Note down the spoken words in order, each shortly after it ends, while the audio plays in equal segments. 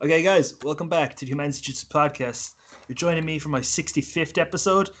Okay, guys, welcome back to the Humanity Jiu-Jitsu podcast. You're joining me for my 65th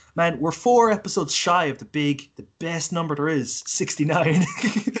episode. Man, we're 4 episodes shy of the best number there is, 69.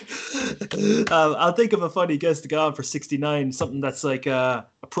 I'll think of a funny guest to go on for 69, something that's like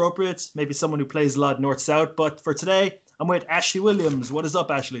appropriate, maybe someone who plays a lot north-south. But for today, I'm with Ashley Williams. What is up,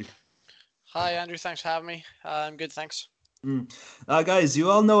 Ashley? Hi, Andrew. Thanks for having me. I'm good, thanks. Mm. Guys,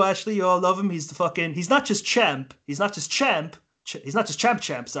 you all know Ashley. You all love him. He's not just champ. He's not just champ. He's not just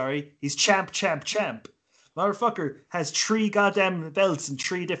champ, sorry. He's champ. Motherfucker has 3 goddamn belts in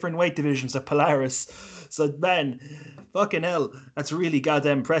 3 different weight divisions at Polaris. So, man, fucking hell, that's really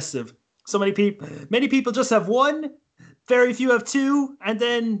goddamn impressive. So many people just have one, very few have two, and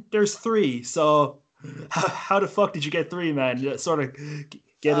then there's three. So, how the fuck did you get three, man? You sort of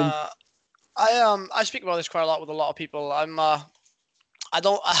get in. I speak about this quite a lot with a lot of people. I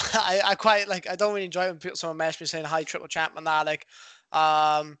don't I quite like I don't really enjoy when people someone message me saying hi triple champ and that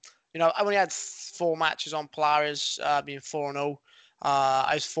I only had 4 matches on Polaris, being 4-0.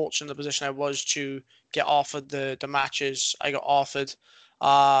 I was fortunate in the position I was to get offered the matches I got offered.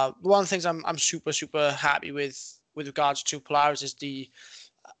 One of the things I'm super happy with regards to Polaris is the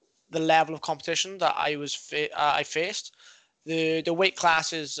level of competition that I faced. The weight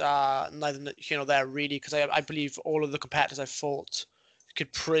classes neither there really, because I believe all of the competitors I fought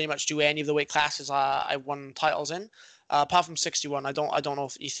could pretty much do any of the weight classes I won titles in. Apart from 61, I don't know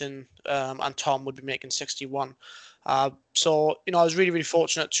if Ethan and Tom would be making 61. So I was really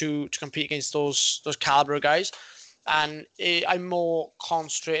fortunate to compete against those caliber of guys, and I'm more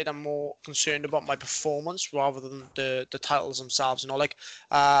concentrated and more concerned about my performance rather than the titles themselves.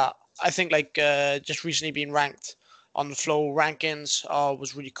 I think just recently being ranked on the Flow rankings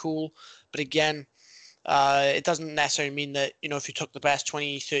was really cool, but again, it doesn't necessarily mean that if you took the best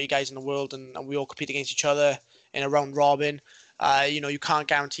 20, 30 guys in the world and we all compete against each other in a round robin, you can't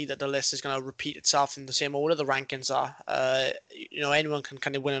guarantee that the list is going to repeat itself in the same order the rankings are. Anyone can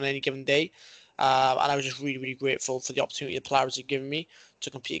kind of win on any given day. And I was just really grateful for the opportunity the Polaris had given me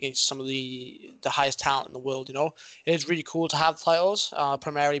to compete against some of the highest talent in the world. It is really cool to have titles,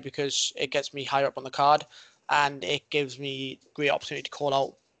 primarily because it gets me higher up on the card, and it gives me great opportunity to call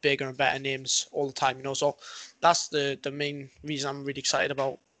out bigger and better names all the time. So that's the main reason I'm really excited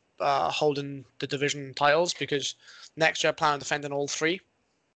about holding the division titles, because next year I plan on defending all three,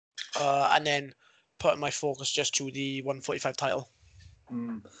 and then putting my focus just to the 145 title.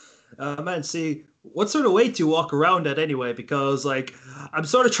 Mm. Man, see, what sort of weight do you walk around at anyway? Because, like, I'm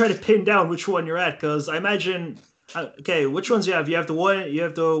sort of trying to pin down which one you're at. Because I imagine, okay, which ones you have? You have the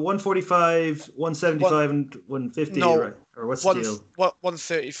 145, One 175, and 150, no right? Or what's the one deal?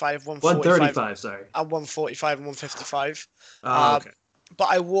 135, 145, 135, sorry. and 145 and 155. Ah, okay. But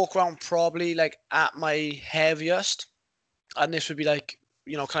I walk around probably like at my heaviest, and this would be like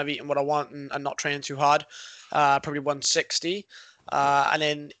kind of eating what I want and not training too hard. Probably 160, and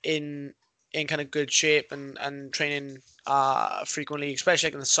then in kind of good shape and training frequently, especially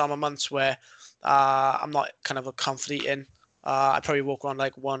like in the summer months where I'm not kind of a comfort eating. I probably walk around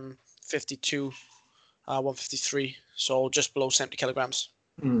like 152, 153, so just below 70 kilograms.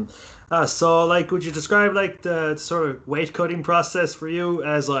 Hmm. So, like, would you describe like the sort of weight cutting process for you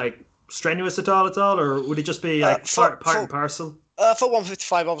as like strenuous at all, or would it just be Uh, like for part and for parcel? for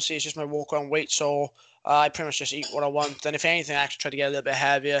 155, obviously it's just my walk around weight, so I pretty much just eat what I want. And if anything, I actually try to get a little bit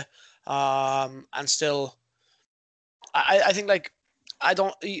heavier, and still I think like I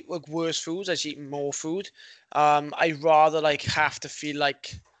don't eat like worse foods. I just eat more food. I rather like have to feel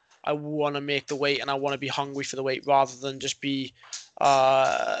like I want to make the weight and I want to be hungry for the weight rather than just be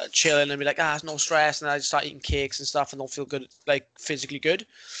chilling and be like, there's no stress, and I just start eating cakes and stuff and don't feel good, like physically good.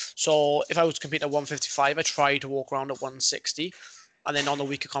 So if I was to compete at 155, I try to walk around at 160, and then on the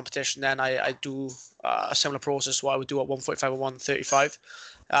weaker competition, then I do a similar process to what I would do at 145 and 135.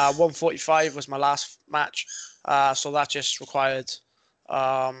 145 was my last match, so that just required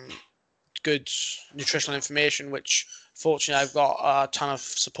um, good nutritional information, which fortunately I've got a ton of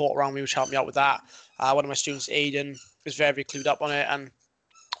support around me, which helped me out with that. One of my students, Aiden, is very clued up on it, and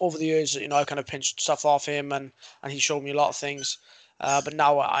over the years, I kind of pinched stuff off him, and he showed me a lot of things. But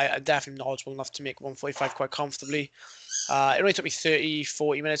now I'm definitely knowledgeable enough to make 145 quite comfortably. It only took me 30,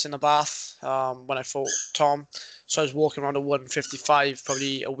 40 minutes in the bath when I fought Tom. So I was walking around at 155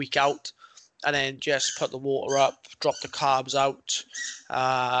 probably a week out, and then just put the water up, dropped the carbs out,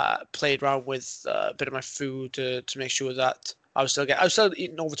 played around with a bit of my food to make sure that I was still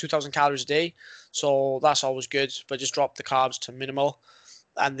eating over 2,000 calories a day, so that's always good. But just dropped the carbs to minimal,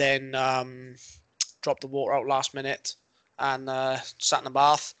 and then dropped the water out last minute, and sat in the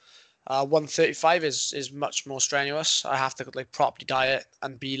bath. 135 is much more strenuous. I have to like properly diet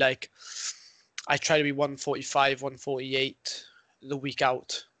and be like, I try to be 145, 148 the week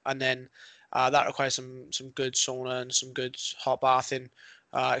out, and then that requires some good sauna and some good hot bathing,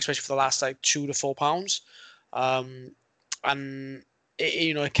 especially for the last like 2 to 4 pounds. Um, and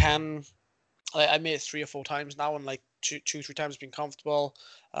it can. I made it 3 or 4 times now, and like two, 3 times been comfortable.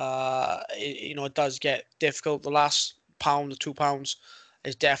 It does get difficult. The last pound or 2 pounds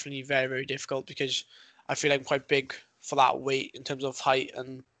is definitely very, very difficult because I feel like I'm quite big for that weight in terms of height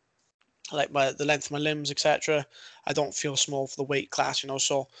and like the length of my limbs, etc. I don't feel small for the weight class,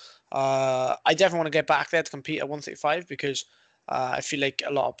 so I definitely want to get back there to compete at 135 because I feel like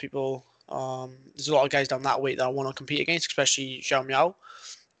a lot of people, there's a lot of guys down that weight that I want to compete against, especially Xiao Miao,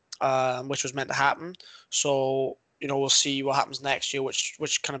 which was meant to happen. So we'll see what happens next year,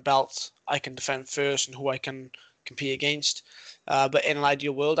 which kind of belt I can defend first and who I can compete against. But in an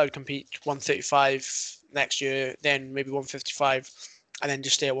ideal world, I would compete 135 next year, then maybe 155, and then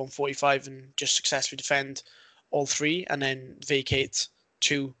just stay at 145 and just successfully defend all three, and then vacate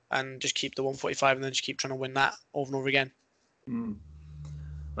two and just keep the 145, and then just keep trying to win that over and over again. Mm.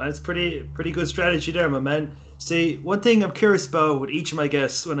 That's pretty good strategy there, my man. See, one thing I'm curious about with each of my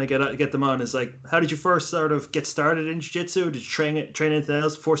guests when I get them on is like, how did you first sort of get started in jiu-jitsu? Did you train anything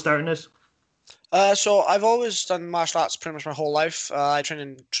else before starting it? So I've always done martial arts pretty much my whole life. I trained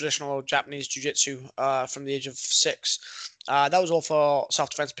in traditional Japanese jiu-jitsu from the age of 6. That was all for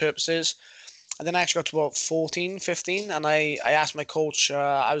self-defense purposes. And then I actually got to about 14, 15, and I asked my coach.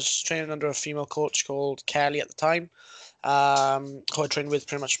 I was training under a female coach called Kelly at the time, who I trained with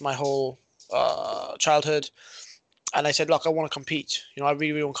pretty much my whole childhood. And I said, look, I want to compete. I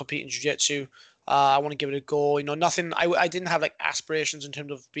really, really want to compete in jiu-jitsu. I want to give it a go. Nothing. I didn't have like aspirations in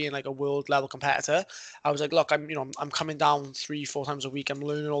terms of being like a world level competitor. I was like, look, I'm coming down 3, 4 times a week. I'm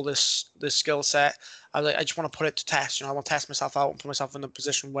learning all this skill set. I was like, I just want to put it to test. I want to test myself out and put myself in a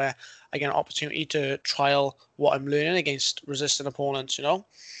position where I get an opportunity to trial what I'm learning against resistant opponents.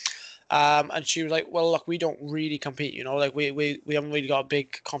 And she was like, well, look, we don't really compete. Like we haven't really got a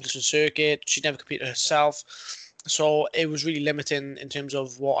big competition circuit. She never competed herself. So it was really limiting in terms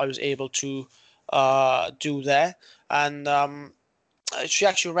of what I was able to do there. And she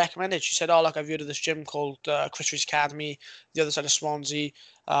actually recommended. She said, "Oh, look, I've heard of this gym called Chris Reese Academy, the other side of Swansea.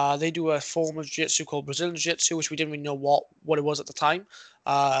 They do a form of jiu-jitsu called Brazilian Jiu-Jitsu, which we didn't really know what it was at the time.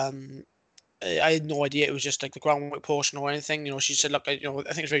 I had no idea it was just like the groundwork portion or anything. She said, look, I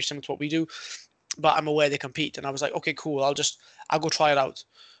think it's very similar to what we do, but I'm aware they compete." And I was like, okay, cool. I'll go try it out.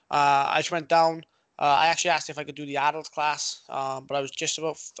 I just went down. I actually asked if I could do the adult class, but I was just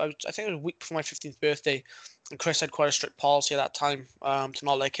I think it was a week before my 15th birthday, and Chris had quite a strict policy at that time to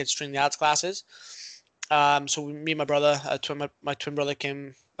not let kids train the adult classes. So me and my brother, my twin brother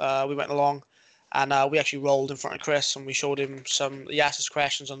came, we went along, and we actually rolled in front of Chris, and we showed him he asked us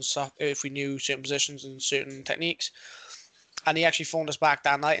questions on stuff, if we knew certain positions and certain techniques. And he actually phoned us back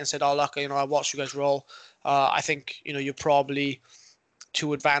that night and said, oh, look, I watched you guys roll. I think, you're probably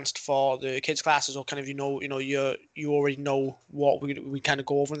too advanced for the kids classes, or kind of you already know what we kind of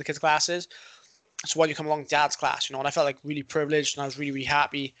go over in the kids classes. So why don't you come along to dad's class? And I felt like really privileged, and I was really, really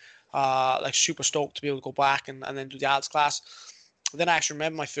happy, like super stoked to be able to go back and then do the ads class. Then I actually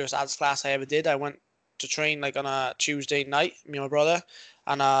remember my first ads class I ever did. I went to train like on a Tuesday night, me and my brother,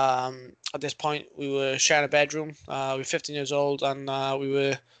 and at this point we were sharing a bedroom. We were 15 years old, and we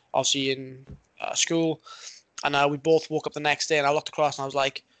were obviously in school. And we both woke up the next day, and I looked across, and I was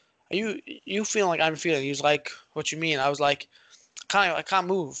like, "Are you feeling like I'm feeling?" He was like, "What you mean?" I was like, I can't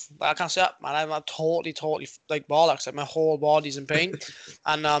move. I can't sit up, man. I'm totally like bollocks. Like my whole body's in pain."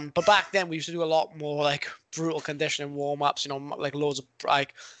 And but back then we used to do a lot more like brutal conditioning warm ups. Like loads of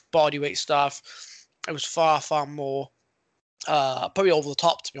like body weight stuff. It was far more probably over the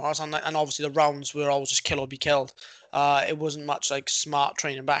top, to be honest. And obviously the rounds were always just kill or be killed. It wasn't much like smart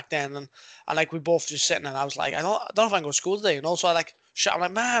training back then. And like we both just sitting there, and I was like, I don't know if I can go to school today. And also I like shut. I'm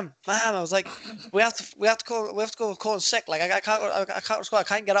like, ma'am. I was like, we have to go call in sick. Like I can't go to school. I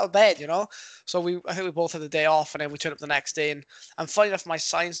can't get out of bed. So I think we both had the day off, and then we turned up the next day. And funny enough, my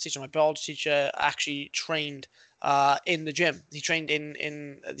science teacher, my biology teacher, actually trained in the gym. He trained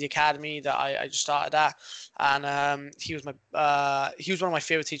in the academy that I just started at, and he was one of my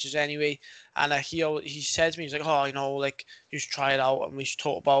favorite teachers anyway. And he said to me, he's like, oh, like you should try it out, and we should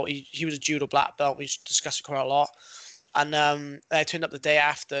talk about. He was a judo black belt. We should discuss it quite a lot. And I turned up the day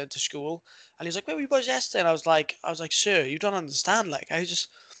after to school, and he's like, "Where were you boys yesterday?" And I was like, "Sir, you don't understand. Like, I just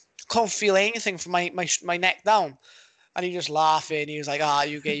can't feel anything from my neck down." And he just laughing. He was like,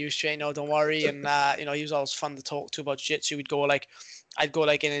 you get used to it, don't worry. And he was always fun to talk to about jiu-jitsu. We'd go like I'd go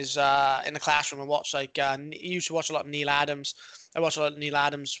like in his in the classroom and watch like he used to watch a lot of Neil Adams. I watched a lot of Neil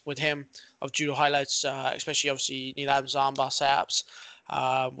Adams with him of judo highlights, especially obviously Neil Adams armbar setups,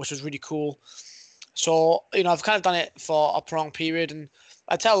 which was really cool. So I've kind of done it for a prolonged period, and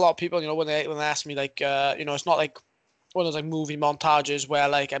I tell a lot of people when they ask me like it's not like one of those like movie montages where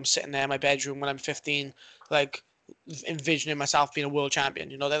like I'm sitting there in my bedroom when I'm 15, like envisioning myself being a world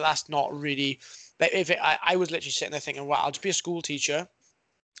champion. That's not really. Like I was literally sitting there thinking, wow, I'll just be a school teacher.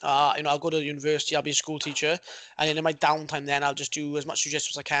 I'll go to university, I'll be a school teacher, and then in my downtime, then I'll just do as much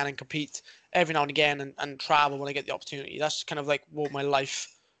jiu-jitsu as I can and compete every now and again and travel when I get the opportunity. That's kind of like what my life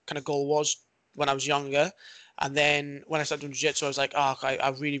kind of goal was when I was younger. And then when I started doing jiu-jitsu, I was like, oh,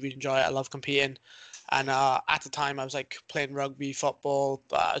 I really, really enjoy it. I love competing. And at the time, I was like playing rugby, football,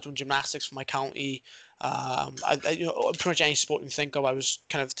 I was doing gymnastics for my county. Pretty much any sport you can think of, I was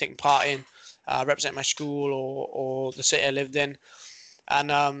kind of taking part in, representing my school or the city I lived in.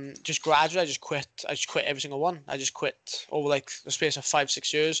 And just gradually, I just quit every single one. I just quit over like the space of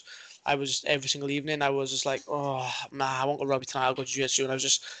 5-6 years. I was every single evening. I was just like, oh man, I won't go rugby tonight. I'll go jiu-jitsu, and I was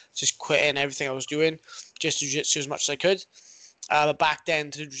just quitting everything I was doing, just to jiu-jitsu as much as I could. But back then,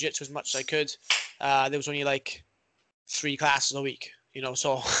 to do jiu-jitsu as much as I could, there was only like 3 classes a week.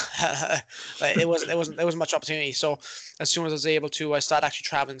 So like, there wasn't much opportunity. So as soon as I was able to, I started actually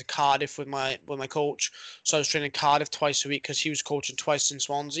traveling to Cardiff with my coach. So I was training in Cardiff twice a week because he was coaching twice in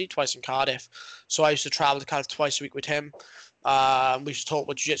Swansea, twice in Cardiff. So I used to travel to Cardiff twice a week with him. We used to talk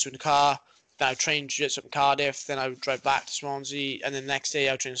about jiu-jitsu in the car. Then I would train jiu-jitsu in Cardiff. Then I would drive back to Swansea, and then the next day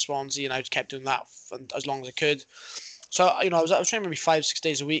I would train in Swansea, and I just kept doing that for as long as I could. So I was training maybe 5-6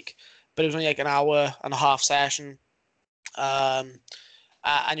 days a week, but it was only like an hour and a half session. And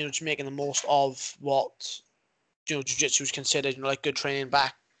just making the most of what jiu-jitsu was considered, like good training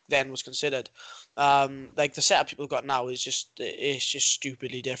back then was considered. Like the setup people got now is just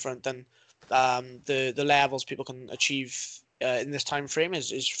stupidly different than the levels people can achieve in this time frame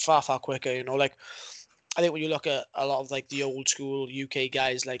is far quicker. Like I think when you look at a lot of like the old school UK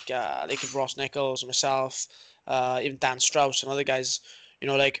guys like Ross Nichols and myself, even Dan Strauss and other guys,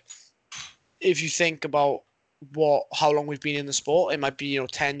 like if you think about how long we've been in the sport, it might be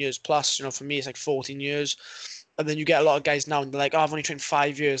 10 years plus. For me it's like 14 years, and then you get a lot of guys now and they're like, oh, I've only trained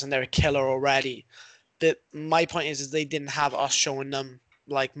 5 years and they're a killer already. But my point is they didn't have us showing them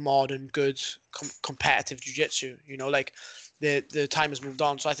like modern good competitive jiu-jitsu. Like the time has moved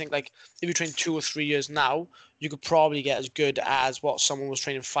on. So I think like if you train 2 or 3 years now, you could probably get as good as what someone was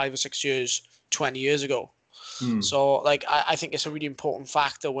training 5 or 6 years 20 years ago. So like I think it's a really important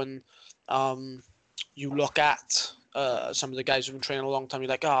factor when you look at some of the guys who've been training a long time. You're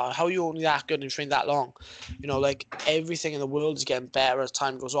like, oh, how are you only that good and you've trained that long? Like everything in the world is getting better as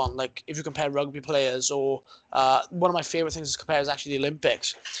time goes on. Like if you compare rugby players or one of my favorite things to compare is actually the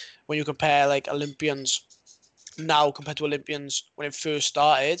Olympics. When you compare like Olympians now compared to Olympians when it first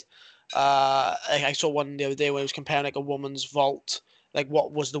started, I saw one the other day where it was comparing like a woman's vault. Like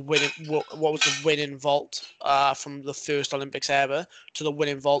what was the winning vault from the first Olympics ever to the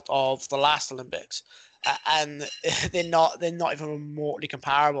winning vault of the last Olympics, and they're not even remotely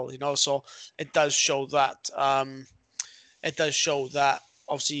comparable. So it does show that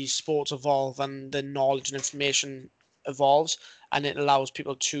obviously sports evolve and the knowledge and information evolves, and it allows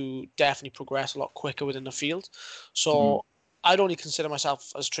people to definitely progress a lot quicker within the field. So I'd only consider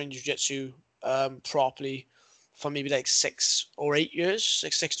myself as trained jiu-jitsu properly for maybe like 6 to 8 years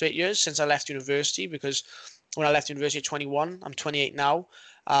since I left university, because when I left university at 21, I'm 28 now.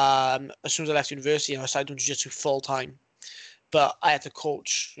 As soon as I left university, I started doing jiu-jitsu full time. But I had to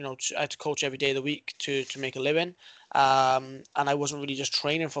coach, I had to coach every day of the week to make a living. And I wasn't really just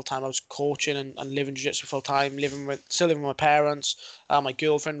training full time. I was coaching and living jiu-jitsu full time, still living with my parents. My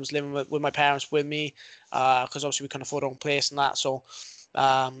girlfriend was living with my parents with me, because obviously we couldn't afford our own place and that. So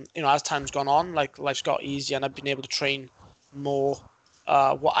as time's gone on, like life's got easier, and I've been able to train more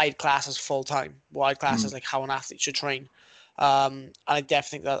what I'd class as full time, what I'd class as like how an athlete should train. And I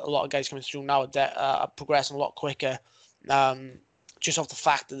definitely think that a lot of guys coming through now are progressing a lot quicker, just off the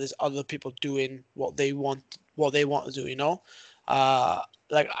fact that there's other people doing what they want to do.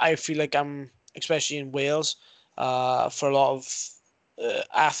 Like I feel like I'm, especially in Wales, for a lot of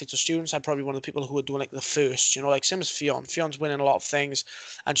athletes or students, I'm probably one of the people who are doing like the first, like same as Fionn. Fion's winning a lot of things,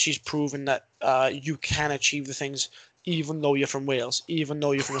 and she's proven that you can achieve the things even though you're from Wales, even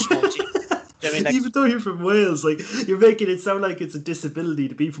though you're from a small team. I mean, like, even though you're from Wales, like you're making it sound like it's a disability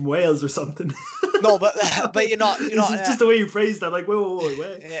to be from Wales or something. No, but you're not. It's just the way you phrase that. Like,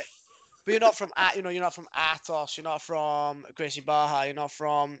 wait. Yeah. But you're not from Atos, you're not from Gracie Barra, you're not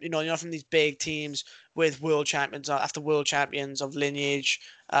from these big teams with world champions after world champions of lineage,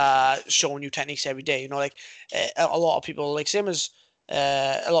 showing you techniques every day. A lot of people, like same as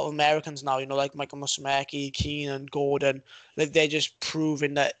a lot of Americans now, like Michael Musumeci, Keenan, Gordon, like they're just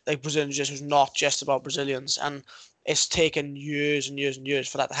proving that like Brazilian Jiu-Jitsu is not just about Brazilians, and it's taken years and years and years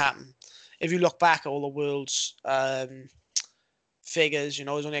for that to happen. If you look back at all the world's figures, there's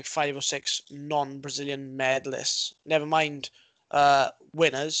only like 5 or 6 non-Brazilian medalists. Never mind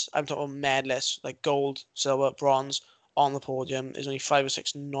winners. I'm talking medalists like gold, silver, bronze on the podium. There's only 5 or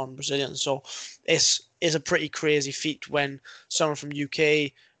 6 non-Brazilians. So it's a pretty crazy feat when someone from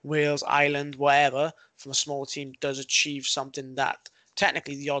UK, Wales, Ireland, wherever, from a small team does achieve something that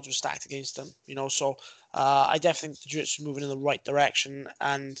technically the odds were stacked against them. So I definitely think the jiu-jitsu is moving in the right direction,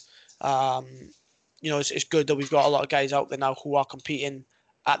 and it's good that we've got a lot of guys out there now who are competing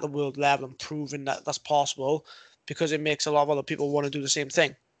at the world level and proving that that's possible, because it makes a lot of other people want to do the same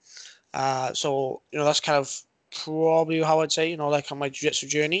thing. So that's kind of probably how I'd say, like on my jiu-jitsu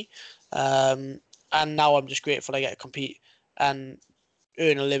journey. And now I'm just grateful I get to compete and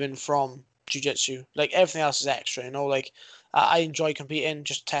earn a living from jiu-jitsu. Like everything else is extra, like I enjoy competing,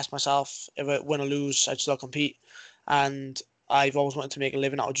 just test myself. If I win or lose, I'd still compete. And I've always wanted to make a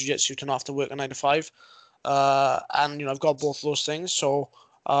living out of jiu-jitsu to not have to work a 9 to 5. And I've got both of those things. So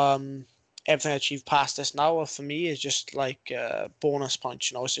everything I achieve past this now for me is just like a bonus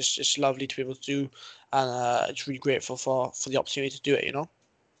punch. It's lovely to be able to do, and it's really grateful for the opportunity to do it.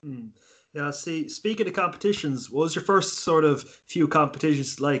 Yeah, see, speaking of competitions, what was your first sort of few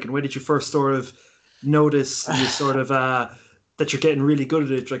competitions like, and when did you first sort of notice you sort of that you're getting really good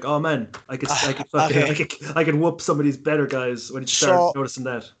at it? Like, oh man, I could I could whoop some of these better guys. When did you start noticing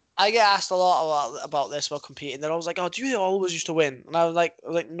that? I get asked a lot about this while competing. Then I was like, "Oh, do you always used to win?" And I was like,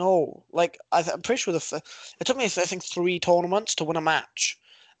 no. Like I'm pretty sure it took me, I think, 3 tournaments to win a match.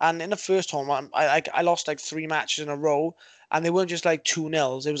 And in the first tournament, I lost like 3 matches in a row, and they weren't just like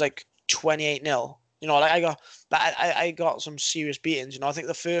 2-0s. It was like 28-0. Like I got some serious beatings. I think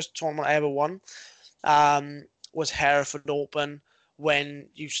the first tournament I ever won, was Hereford Open, when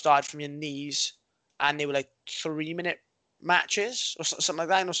you started from your knees, and they were like 3-minute matches or something like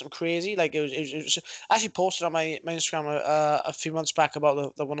that. Something crazy. Like it was I actually posted on my Instagram a few months back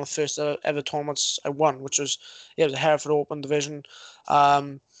about the one of the first ever tournaments I won, which was it was a Hereford Open division.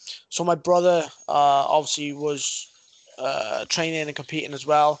 So my brother obviously was training and competing as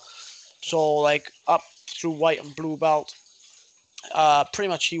well. So like up through white and blue belt, pretty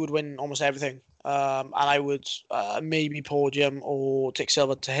much he would win almost everything. And I would maybe podium or take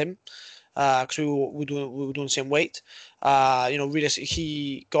silver to him, because we were doing the same weight. Realistically,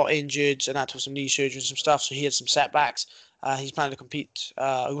 he got injured and had to have some knee surgery and some stuff, so he had some setbacks. He's planning to compete.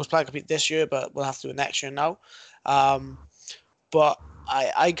 He was planning to compete this year, but we'll have to do it next year now. But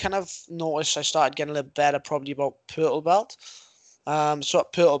I kind of noticed I started getting a little better probably about purple belt. So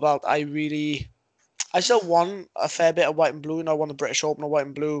at purple belt, I still won a fair bit of white and blue. I won the British Open of white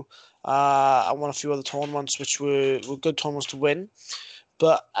and blue. I won a few other tournaments, which were good tournaments to win.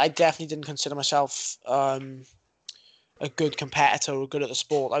 But I definitely didn't consider myself a good competitor or good at the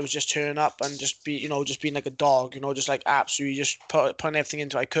sport. I was just turning up and just being like a dog, just like absolutely just putting everything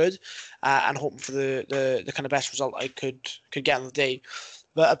into I could, and hoping for the kind of best result I could get on the day.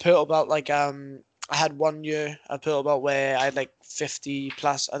 But a purple belt, like I had 1 year a purple belt where I had like 50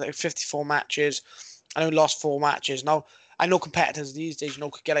 plus, I think 54 matches. I only lost 4 matches. Now I know competitors these days,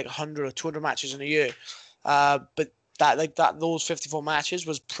 could get like 100 or 200 matches in a year, but those 54 matches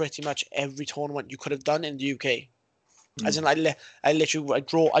was pretty much every tournament you could have done in the UK. As in, I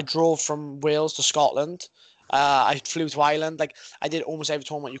drove from Wales to Scotland. I flew to Ireland. Like I did almost every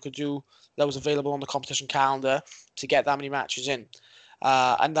tournament you could do that was available on the competition calendar to get that many matches in.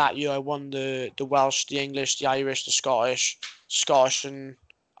 And that year I won the Welsh, the English, the Irish, the Scottish and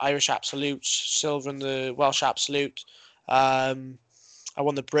Irish absolutes, silver in the Welsh absolute. I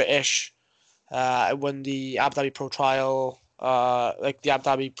won the British. I won the Abu Dhabi Pro Trial, like the Abu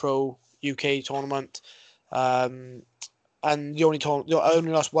Dhabi Pro UK tournament. And I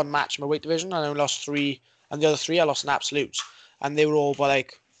only lost 1 match in my weight division, and I only lost 3, and the other 3 I lost in absolutes, and they were all by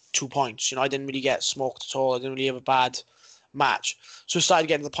like 2 points. I didn't really get smoked at all. I didn't really have a bad match. So it started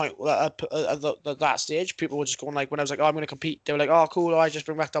getting to the point at that stage, people were just going like, when I was like, oh, I'm going to compete, they were like, oh, cool, I just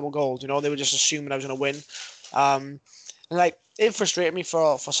bring back double gold. They were just assuming I was going to win. And like it frustrated me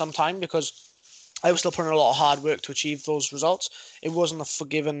for some time, because I was still putting a lot of hard work to achieve those results. It wasn't a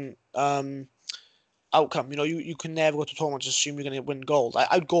forgiven outcome. You know, you can never go to tournaments and assume you're going to win gold.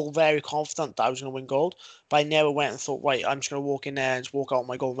 I'd go very confident that I was going to win gold, but I never went and thought, right, I'm just going to walk in there and just walk out with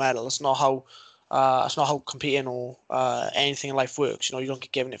my gold medal. That's not how competing or anything in life works. You know, you don't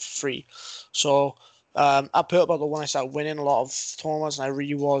get given it for free. So at Purple Belt, when I started winning a lot of tournaments, and I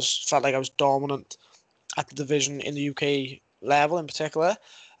really felt like I was dominant at the division in the UK level in particular.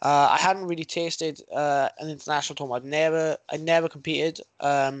 I hadn't really tasted an international tournament. I never competed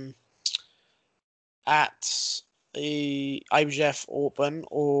at the IBJJF Open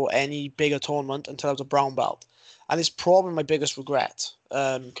or any bigger tournament until I was a brown belt. And it's probably my biggest regret,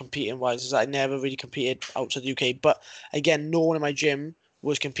 competing wise, is that I never really competed outside the UK. But again, no one in my gym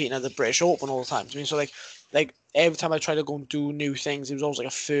was competing at the British Open all the time. I mean, so like every time I tried to go and do new things, it was always like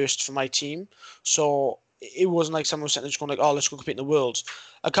a first for my team. So it wasn't like someone was sitting there just going like, oh, let's go compete in the Worlds.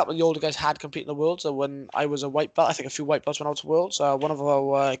 A couple of the older guys had competed in the Worlds. So when I was a white belt, I think a few white belts went out to Worlds. One of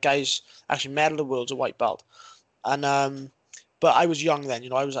our guys actually medaled the Worlds a white belt. And but I was young then, you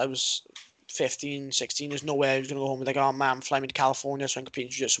know, I was 15, 16. There's no way I was going to go home and like, oh man, fly me to California so I can compete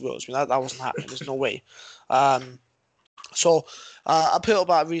in Jiu-Jitsu Worlds. I mean, that wasn't happening. There's no way. So I put up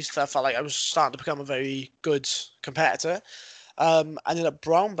that recently. I felt like I was starting to become a very good competitor. And then at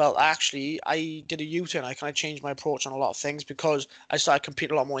brown belt, actually, I did a U-turn. I kind of changed my approach on a lot of things because I started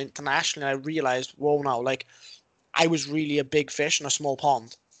competing a lot more internationally. And I realized, whoa, now, like, I was really a big fish in a small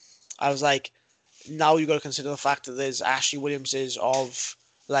pond. I was like, now you got to consider the fact that there's Ashley Williamses of,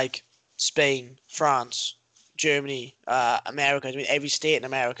 like, Spain, France, Germany, America. I mean, every state in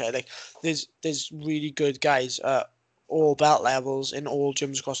America. Like, there's really good guys at all belt levels in all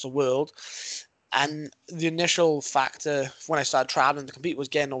gyms across the world. And the initial factor when I started traveling to compete was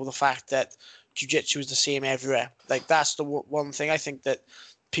getting over the fact that jiu-jitsu is the same everywhere. Like, that's the one thing I think that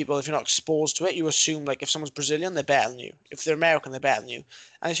people, if you're not exposed to it, you assume, like, if someone's Brazilian, they're better than you. If they're American, they're better than you.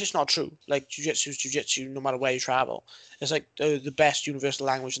 And it's just not true. Like, jiu-jitsu is jiu-jitsu no matter where you travel. It's like the best universal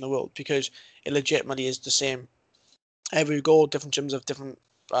language in the world because it legitimately is the same. Everywhere you go, different gyms have different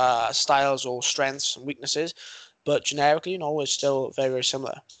styles or strengths and weaknesses. But generically, you know, it's still very, very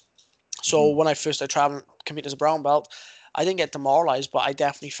similar. So when I first started traveling, competing as a brown belt, I didn't get demoralized, but I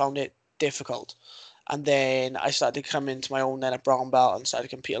definitely found it difficult. And then I started to come into my own then at brown belt and started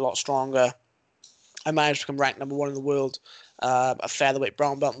to compete a lot stronger. I managed to become ranked number one in the world, a featherweight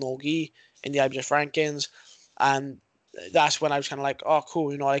brown belt nogi in the IBJJF rankings. And that's when I was kind of like, oh,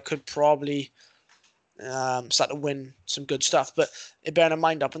 cool, you know, I could probably start to win some good stuff. But bearing in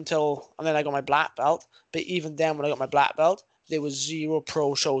mind and then I got my black belt. But even then, when I got my black belt, there was 0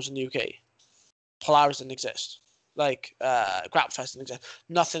 pro shows in the UK. Polaris didn't exist. Like, Grapplefest didn't exist.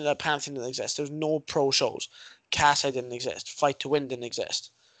 Nothing at Pantheon didn't exist. There was no pro shows. CASI didn't exist. Fight to Win didn't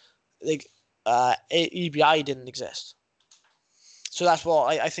exist. Like, EBI didn't exist. So that's what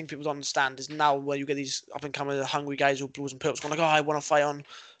I think people don't understand is now where you get these up-and-coming hungry guys who blues and purples going like, oh, I want to fight on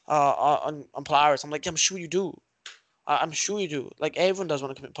Polaris. I'm like, yeah, I'm sure you do. I'm sure you do. Like, everyone does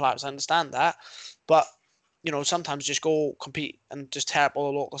want to compete Polaris. I understand that. But you know, sometimes just go compete and just tear up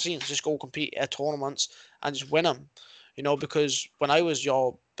all the local scenes. Just go compete at tournaments and just win them. You know, because when I was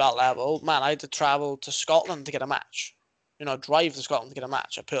your belt level, man, I had to travel to Scotland to get a match. You know, drive to Scotland to get a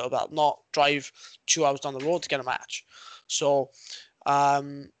match at Purple Belt, not drive 2 hours down the road to get a match. So,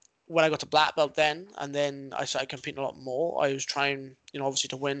 when I got to black belt then, and then I started competing a lot more, I was trying, you know, obviously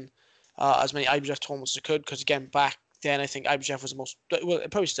to win as many IBJJF tournaments as I could. Because again, back then, I think IBJJF was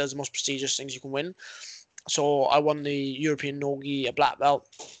it probably still is the most prestigious things you can win. So I won the European Nogi at black belt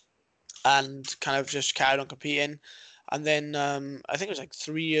and kind of just carried on competing. And then I think it was like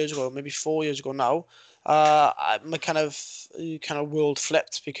 3 years ago, maybe 4 years ago now, my kind of world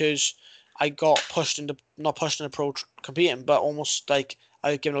flipped because I got not pushed into pro competing, but almost like I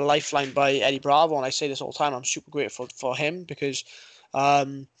was given a lifeline by Eddie Bravo. And I say this all the time, I'm super grateful for him because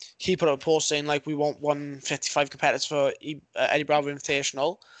he put up a post saying like we want 155 competitors for Eddie Bravo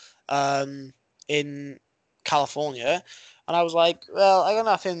Invitational in California, and I was like, well, I got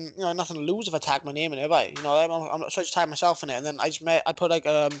nothing to lose if I tag my name in it, right? You know, I'm not sure to tag myself in it, and then I put like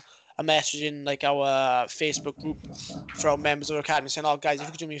a message in like our Facebook group for our members of our academy saying, oh guys, if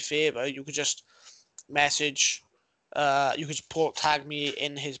you could do me a favor, you could just message, you could just tag me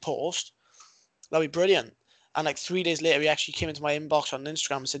in his post, that'd be brilliant. And like 3 days later, he actually came into my inbox on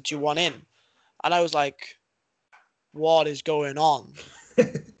Instagram and said, do you want in? And I was like, what is going on?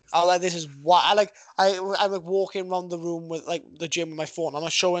 I was like, this is what I'm like walking around the room with like the gym with my phone. I'm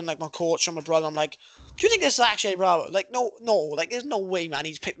showing like my coach and my brother. I'm like, do you think this is actually Bravo? Like, no, like there's no way, man.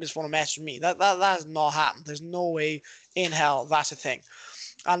 He's picked this phone and messaged me. That has not happened. There's no way in hell that's a thing.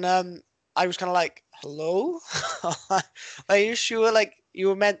 And I was kind of like, hello, are you sure? Like you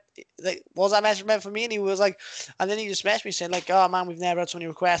were meant, like, was that match meant for me? And he was like, and then he just messaged me saying like, oh man, we've never had so many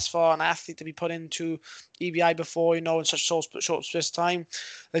requests for an athlete to be put into EBI before, in such short space of time.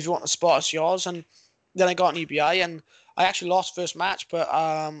 If you want a spot, it's yours. And then I got an EBI, and I actually lost first match, but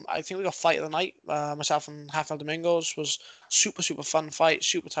I think we got fight of the night. Myself and Rafael Domingos was super fun fight,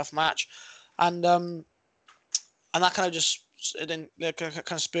 super tough match, and that kind of just kind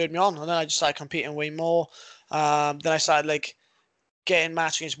of spurred me on, and then I just started competing way more. Then I started like getting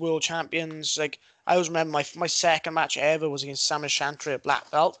matches against world champions. Like I always remember my second match ever was against Samuel Chantry at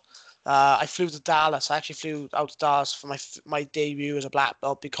black belt. I flew to Dallas. I actually flew out to Dallas for my debut as a black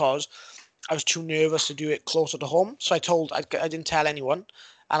belt because I was too nervous to do it closer to home. So I didn't tell anyone,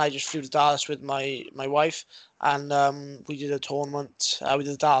 and I just flew to Dallas with my wife, and we did a tournament. We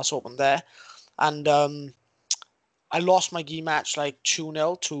did the Dallas Open there, and I lost my gi match like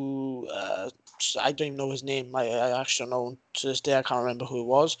 2-0 to I don't even know his name. I actually don't know to this day. I can't remember who it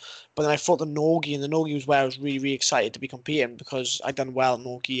was. But then I fought the Nogi, and the Nogi was where I was really excited to be competing because I'd done well at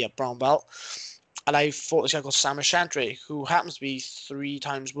Nogi at brown belt. And I fought this guy called Samuel Chantry, who happens to be 3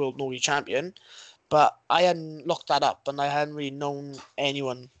 times world Nogi champion. But I hadn't looked that up, and I hadn't really known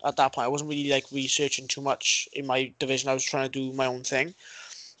anyone at that point. I wasn't really like researching too much in my division. I was trying to do my own thing,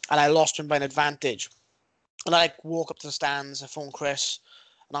 and I lost him by an advantage. And I like walk up to the stands. I phone Chris,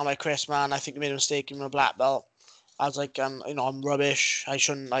 and I'm like, Chris, man, I think you made a mistake in a black belt. I was like, I'm rubbish. I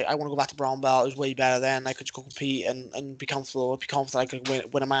shouldn't. I want to go back to brown belt. It was way better then. I could just go compete and be comfortable. Be confident I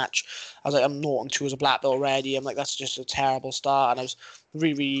could win a match. I was like, I'm 0-2 as a black belt already. I'm like, that's just a terrible start. And I was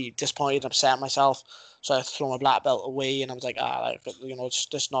really disappointed and upset at myself. So I threw my black belt away, and I was like,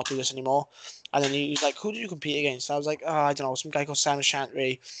 just not do this anymore. And then he's like, who did you compete against? I was like, I don't know, some guy called Samuel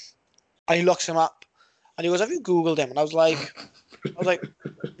Chantry. And he looks him up, and he goes, have you Googled him? And I was like,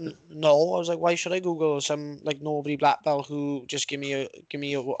 no. I was like, why should I Google some like nobody black belt who just give me a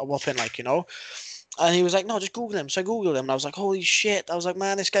whooping, like, And he was like, no, just Google him. So I Googled him, and I was like, holy shit. I was like,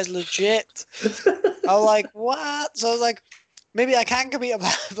 man, this guy's legit. I was like, what? So I was like, maybe I can compete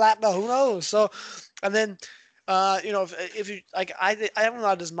a black belt. Who knows? So, and then, if you like, I haven't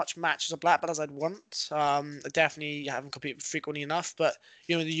had as much match as a black belt as I'd want. I definitely haven't competed frequently enough. But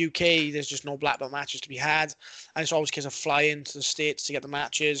in the UK, there's just no black belt matches to be had, and it's always a case of flying to the States to get the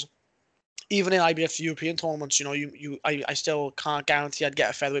matches. Even in IBF European tournaments, I still can't guarantee I'd get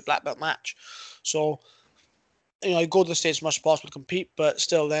a featherweight black belt match. So, I go to the States as much as possible to compete, but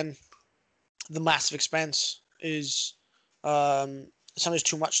still, then the massive expense is sometimes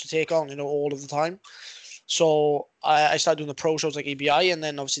too much to take on, all of the time. So I started doing the pro shows like EBI, and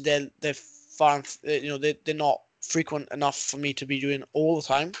then obviously they're far, they're not frequent enough for me to be doing all the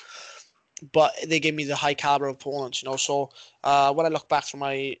time, but they give me the high caliber of opponents, So when I look back from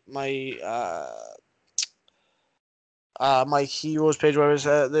my heroes page, where was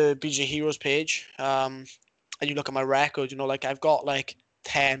the BJ Heroes page, and you look at my record, like I've got like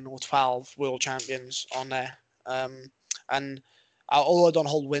 10 or 12 world champions on there, and although I don't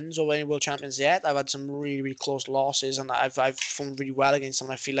hold wins over any world champions yet, I've had some really close losses, and I've done really well against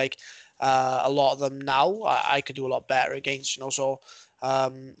them. I feel like a lot of them now I could do a lot better against. So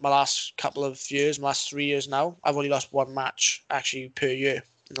my last couple of years, my last 3 years now, I've only lost one match actually per year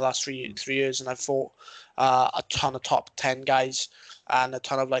in the last three years, and I've fought a ton of top 10 guys and a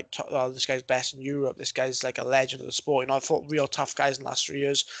ton of like this guy's best in Europe. This guy's like a legend of the sport. I've fought real tough guys in the last 3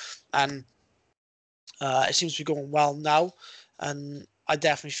 years, and it seems to be going well now. And I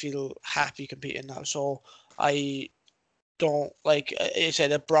definitely feel happy competing now. So I don't, like I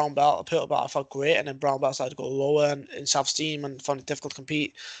said, a brown belt, a purple belt, I felt great. And then brown belt started to go lower and in self-esteem and found it difficult to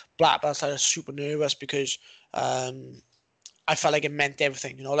compete. Black belt started super nervous because I felt like it meant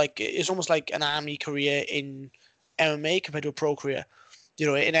everything. Like it's almost like an army career in MMA compared to a pro career. In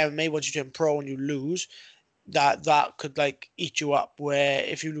MMA, once you turn pro and you lose, that could like eat you up, where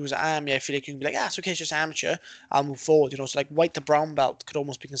if you lose an army, I feel like you can be like, it's okay, it's just amateur, I'll move forward. So like white to brown belt could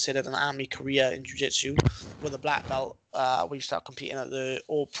almost be considered an army career in jiu-jitsu, with a black belt when you start competing at the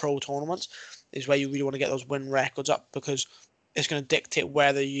all pro tournaments is where you really want to get those win records up, because it's going to dictate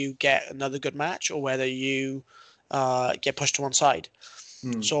whether you get another good match or whether you get pushed to one side.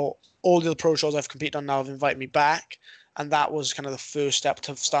 So all the other pro shows I've competed on now have invited me back, and that was kind of the first step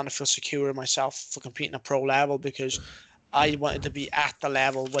to starting to feel secure in myself for competing at pro level, because I wanted to be at the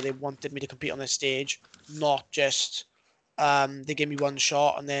level where they wanted me to compete on this stage, not just they give me one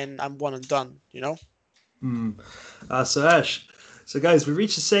shot and then I'm one and done, So Ash, guys, we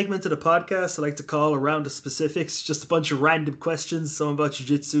reached a segment of the podcast I like to call Around the Specifics. Just a bunch of random questions, some about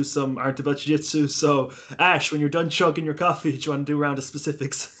jiu-jitsu, some aren't about jiu-jitsu. So Ash, when you're done chugging your coffee, do you want to do Around the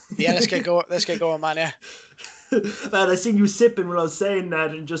Specifics? Yeah, let's get going, man. Yeah. Man, I seen you sipping when I was saying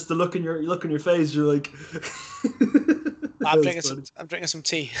that, and just the look in your face, you're like, that was funny. I'm drinking some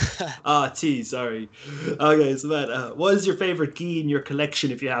tea. Ah, tea. Sorry. Okay, so man, what is your favorite gi in your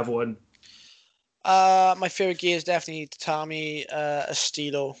collection if you have one? My favorite gi is definitely Tatami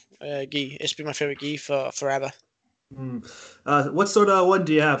Estilo gi. It's been my favorite gi for forever. Hmm. What sort of one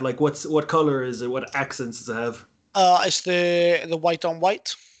do you have? Like, what color is it? What accents does it have? It's the white on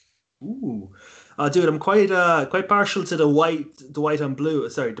white. Ooh, dude, I'm quite partial to the white on blue.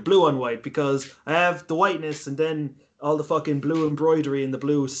 Sorry, the blue on white because I have the whiteness and then all the fucking blue embroidery and the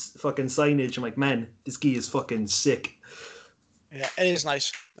blue fucking signage. I'm like, man, this gi is fucking sick. Yeah, it is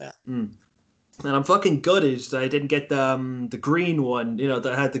nice. Yeah. Mm. And I'm fucking gutted that I didn't get the green one. You know,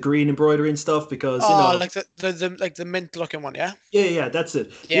 that had the green embroidery and stuff because Oh, like the mint looking one, yeah. yeah, that's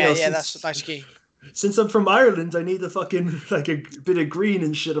it. You Yeah, know, yeah, that's a nice key. since I'm from Ireland, I need the fucking like a bit of green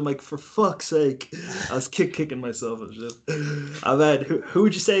and shit. I'm like, for fuck's sake, I was kicking myself and shit. I bet who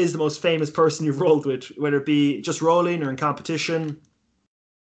would you say is the most famous person you've rolled with, whether it be just rolling or in competition?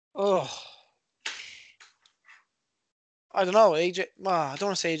 Oh, I don't know. AJ. Well, I don't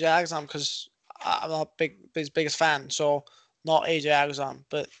want to say AJ Agazam because I'm not his biggest fan. So not AJ Agazam,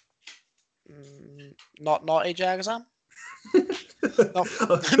 but not AJ Agazam. No,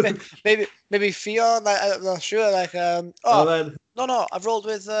 maybe Fion. Like, I'm not sure. Like Oh oh man. no, I've rolled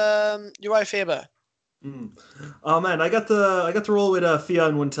with Uriah Faber. Mm. Oh man, I got to roll with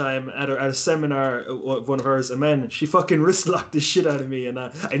Fionn one time at a seminar, one of hers, and man, she fucking wrist locked the shit out of me, and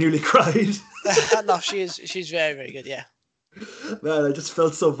I nearly cried. No, she's very very good. Yeah. Man, I just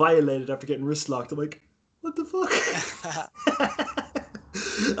felt so violated after getting wrist locked. I'm like, what the fuck?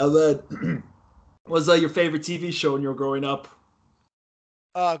 And then, was that your favorite TV show when you were growing up?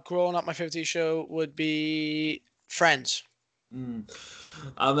 Growing up, my favorite TV show would be Friends. Mm.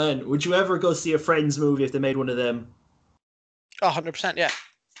 Oh man, would you ever go see a Friends movie if they made one of them? 100%. Yeah.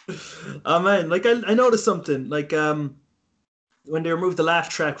 Oh man, like I noticed something. Like when they removed the laugh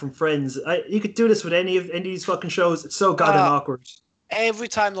track from Friends, you could do this with any of these fucking shows. It's so goddamn Uh, awkward. every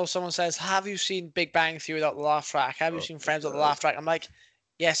time though someone says, "Have you seen Big Bang Theory without the laugh track? Have you Oh seen my Friends without the god. laugh track?" I'm like,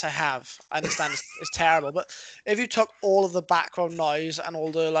 "Yes, I have. I understand it's terrible, but if you took all of the background noise and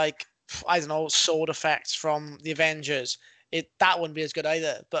all the like, I don't know, sword effects from the Avengers, that wouldn't be as good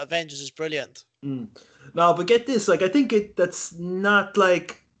either. But Avengers is brilliant. Mm. No, but get this, like I think that's not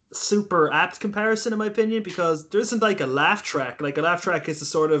like super apt comparison in my opinion because there isn't like a laugh track. Like a laugh track is to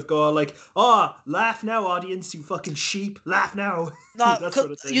sort of go like, oh, laugh now, audience, you fucking sheep, laugh now, No, that cause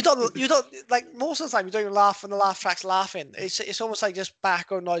sort of you thing. don't like most of the time you don't even laugh when the laugh track's laughing. It's almost like just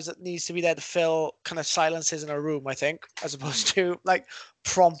background noise that needs to be there to fill kind of silences in a room, I think, as opposed to like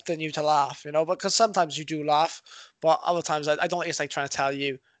prompting you to laugh, you know. Because sometimes you do laugh, but other times I don't think it's like trying to tell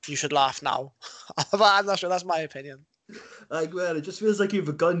you you should laugh now. But I'm not sure. That's my opinion. Like man, it just feels like you have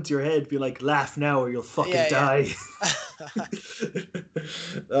a gun to your head, be like, laugh now or you'll fucking Yeah, die. yeah.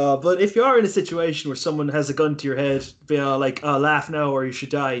 But if you are in a situation where someone has a gun to your head, be like, oh, laugh now or you should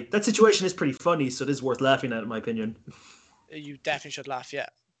die. That situation is pretty funny, so it is worth laughing at, in my opinion. You definitely should laugh. Yeah.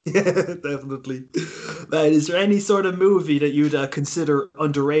 Yeah, definitely. Man, is there any sort of movie that you'd consider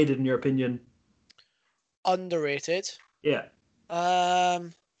underrated in your opinion? Underrated. Yeah.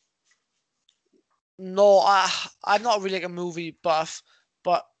 Um, no, I'm not really like a movie buff,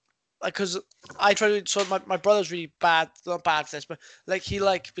 but like because I try to. So my brother's really bad, not bad for this, but like he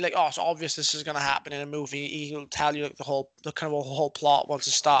like be like, oh, it's obvious this is gonna happen in a movie. He'll tell you like the kind of whole plot once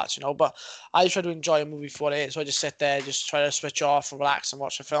it starts, you know. But I try to enjoy a movie for what it is, so I just sit there, just try to switch off and relax and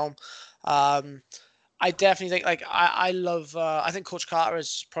watch a film. Um, I definitely think like I love. I think Coach Carter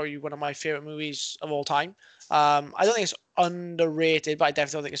is probably one of my favorite movies of all time. I don't think it's underrated, but I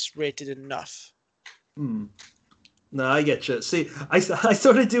definitely don't think it's rated enough. Hmm. No, I get you. See, I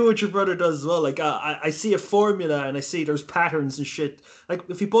sort of do what your brother does as well. Like, I see a formula and I see there's patterns and shit. Like,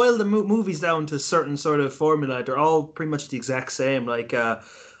 if you boil the movies down to a certain sort of formula, they're all pretty much the exact same. Like,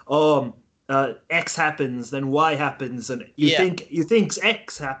 um, X happens, then Y happens, and Yeah. you think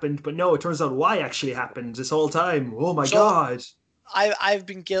X happened, but no, it turns out Y actually happened this whole time. Oh my So god. I've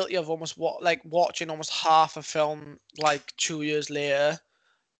been guilty of almost watching almost half a film like 2 years later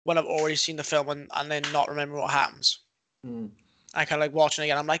when I've already seen the film and then not remember what happens. Hmm. I kind of like watching it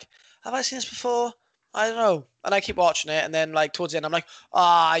again. I'm like, have I seen this before? I don't know. And I keep watching it, and then like towards the end, I'm like,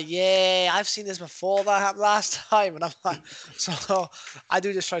 ah, yeah, I've seen this before. That happened last time, and I'm like, so I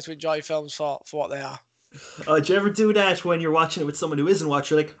do just try to enjoy films for what they are. Do you ever do that when you're watching it with someone who isn't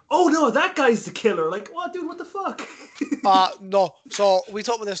watching? You're like, oh no, that guy's the killer. Like, what, dude? What the fuck? No. So we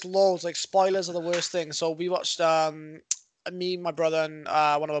talk about this loads. Like spoilers are the worst thing. So we watched me, my brother, and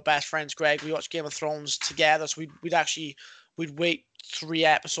one of our best friends, Greg, we watched Game of Thrones together. So we'd wait 3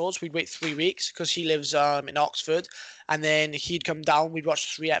 episodes. We'd wait 3 weeks because he lives in Oxford, and then he'd come down. We'd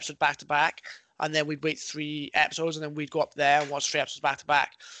watch 3 episodes back to back, and then we'd wait 3 episodes, and then we'd go up there and watch 3 episodes back to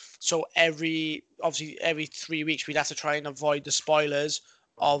back. So every 3 weeks, we'd have to try and avoid the spoilers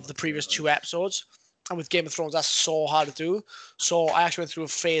of the previous 2 episodes. And with Game of Thrones, that's so hard to do. So I actually went through a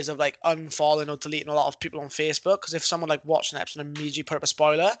phase of like unfollowing or deleting a lot of people on Facebook, because if someone like watched an episode and immediately put up a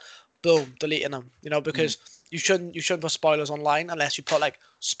spoiler, boom, deleting them. Because you shouldn't put spoilers online unless you put like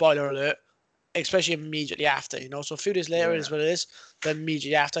spoiler alert, especially immediately after. So a few days later is what it is. Then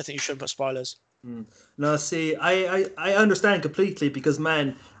immediately after, I think you shouldn't put spoilers. No, see, I understand completely because,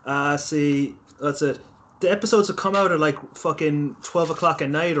 man, see, that's it. The episodes would come out at like fucking 12 o'clock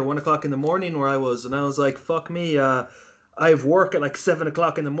at night or 1 o'clock in the morning where I was, and I was like, fuck me, I have work at like 7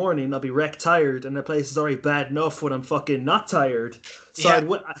 o'clock in the morning. I'll be wrecked tired, and the place is already bad enough when I'm fucking not tired. So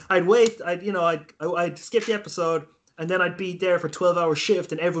I'd wait, I'd skip the episode, and then I'd be there for 12-hour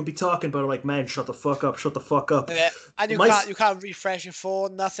shift, and everyone would be talking about it like, man, shut the fuck up. Yeah, and you can't refresh your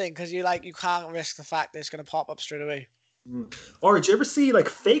phone, nothing, because you can't risk the fact that it's gonna pop up straight away. Or did you ever see like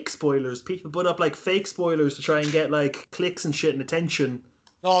fake spoilers? People put up like fake spoilers to try and get like clicks and shit and attention.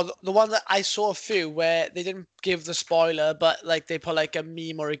 No, the one that I saw a few where they didn't give the spoiler, but like they put like a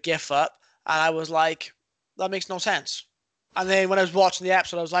meme or a GIF up, and I was like, that makes no sense. And then when I was watching the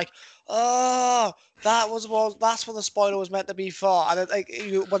episode, I was like, oh, that's what the spoiler was meant to be for. And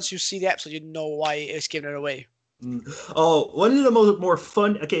once you see the episode, you know why it's giving it away. Oh, one of the more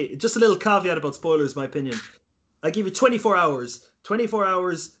fun. Okay, just a little caveat about spoilers, in my opinion. I give you 24 hours. 24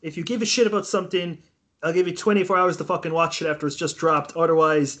 hours. If you give a shit about something, I'll give you 24 hours to fucking watch it after it's just dropped.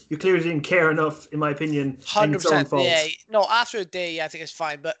 Otherwise, you clearly didn't care enough, in my opinion. 100%. Yeah. No, after a day, I think it's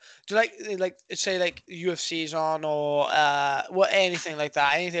fine. But do you like say like UFC's on or anything like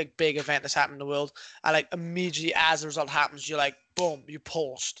that, anything like big event that's happened in the world, and like immediately as the result happens, you're like, boom, you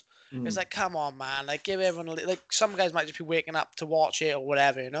post. It's like, come on, man. Like, give everyone like some guys might just be waking up to watch it or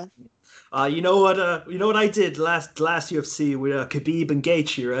whatever, You know what I did last UFC with Khabib and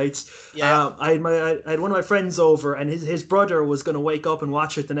Gaethje, right? Yeah. I had one of my friends over, and his brother was going to wake up and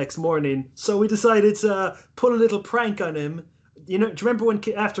watch it the next morning. So we decided to put a little prank on him. Do you remember when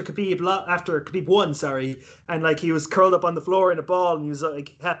after Khabib won, and like he was curled up on the floor in a ball, and he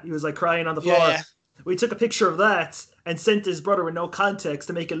was like crying on the floor. Yeah. We took a picture of that and sent his brother with no context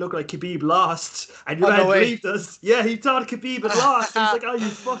to make it look like Khabib lost. And you hadn't believed us. Yeah, he thought Khabib had lost. And he's like, oh, you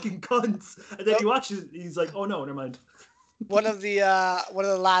fucking cunts. And then he watches, he's like, oh, no, never mind. One of the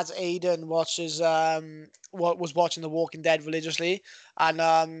lads, Aiden, was watching The Walking Dead religiously.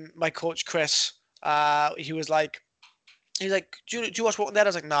 And my coach, Chris, he was like, do you watch Walking Dead? I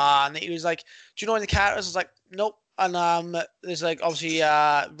was like, nah. And he was like, do you know any of the characters? I was like, nope. And there's like obviously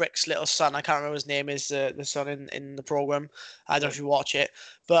Rick's little son. I can't remember his name. Is the son in the program? I don't know if you watch it,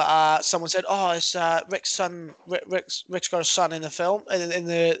 but someone said, "Oh, it's Rick's son. Rick's got a son in the film in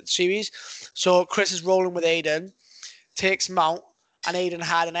the series." So Chris is rolling with Aiden, takes him out, and Aiden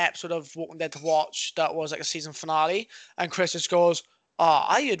had an episode of Walking Dead to watch that was like a season finale, and Chris just goes, "Oh,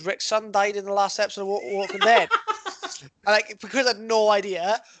 I heard Rick's son died in the last episode of Walking Dead." Because I had no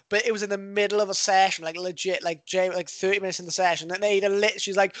idea, but it was in the middle of a session, like legit, like 30 minutes in the session, and Aiden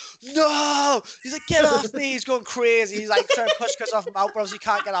literally's like, no! He's like, get off me! He's going crazy. He's like trying to push Chris off mount, but obviously he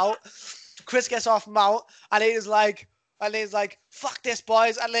can't get out. Chris gets off mount, and Aiden's like, fuck this,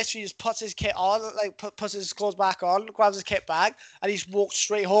 boys, and literally just puts his kit on, like puts his clothes back on, grabs his kit bag, and he just walks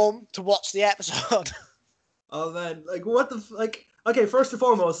straight home to watch the episode. Oh man, like what the like. Okay, first and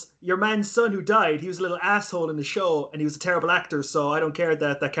foremost, your man's son who died, he was a little asshole in the show, and he was a terrible actor, so I don't care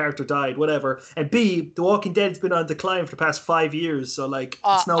that that character died, whatever. And B, The Walking Dead's been on decline for the past 5 years, so like,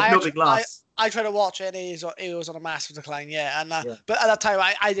 it's no big loss. I tried to watch it, and it was on a massive decline, yeah. And But at that time,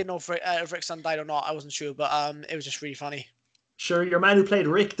 I didn't know if Rick's son died or not. I wasn't sure, but it was just really funny. Sure, your man who played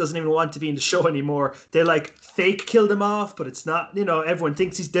Rick doesn't even want to be in the show anymore. They like fake killed him off, but it's not, everyone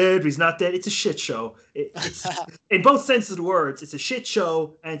thinks he's dead, but he's not dead. It's a shit show. It's in both senses of the words. It's a shit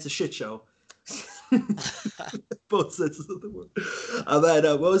show and it's a shit show. Both senses of the word.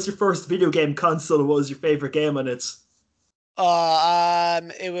 What was your first video game console? What was your favorite game on it?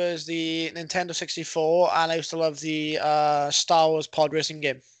 It was the Nintendo 64, and I used to love the Star Wars pod racing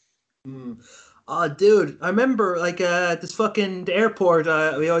game. Oh, dude, I remember like this fucking the airport.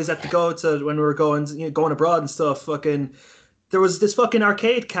 We always had to go to when we were going abroad and stuff. Fucking there was this fucking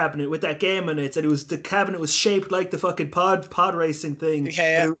arcade cabinet with that game in it, and the cabinet was shaped like the fucking pod racing thing,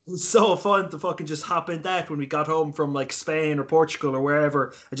 Okay, and yeah. it was so fun to fucking just hop in that when we got home from like Spain or Portugal or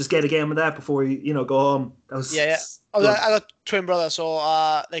wherever, and just get a game of that before you go home. That Yeah, yeah. was I good. got twin brother, so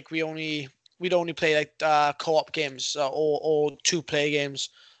like we'd only play like co-op games or two-player games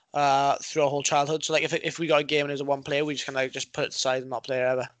through our whole childhood. So like if we got a game and it was a one player, we just kind of like just put it aside and not play it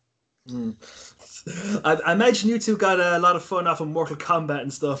ever. Mm. I imagine you two got a lot of fun off of Mortal Kombat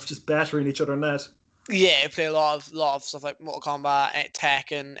and stuff, just battering each other on that. Yeah, I play a lot of stuff like Mortal Kombat,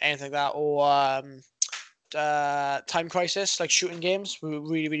 Tekken, anything like that, or Time Crisis, like shooting games. We were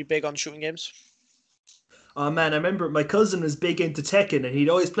really big on shooting games. Oh man, I remember my cousin was big into Tekken, and he'd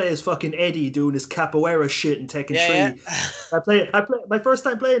always play as fucking Eddie doing his capoeira shit in Tekken Yeah, 3. yeah. I play my first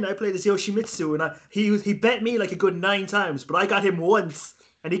time playing. I played as Yoshimitsu, and he bet me like a good 9 times, but I got him once,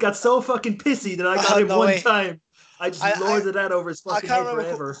 and he got so fucking pissy that I got him No one way. time. I just I, lorded that over his I fucking can't head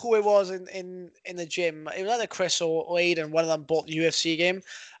remember forever. who it was in the gym. It was either Chris or Aiden. One of them bought the UFC game,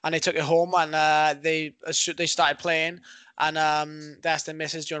 and they took it home and they started playing. And they asked their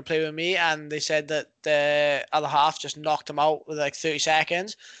missus, "Do you want to play with me?" And they said that the other half just knocked them out with like 30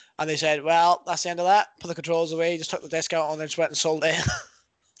 seconds. And they said, "Well, that's the end of that. Put the controls away. Just took the disc out and then just went and sold it."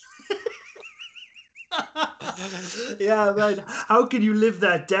 Yeah, man. How can you live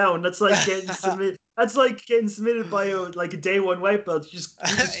that down? That's like getting submitted. That's like getting submitted by a day one white belt.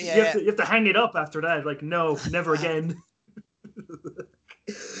 Yeah, You have to hang it up after that. Like no, never yeah. again.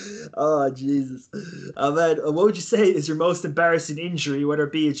 Oh Jesus. Man, what would you say is your most embarrassing injury, whether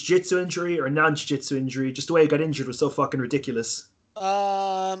it be a jiu-jitsu injury or a non-jiu-jitsu injury? Just the way you got injured was so fucking ridiculous.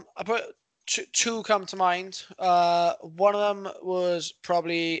 I put two come to mind. One of them was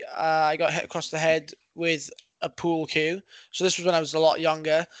probably I got hit across the head with a pool cue. So this was when I was a lot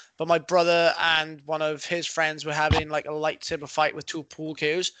younger. But my brother and one of his friends were having like a lightsaber fight with two pool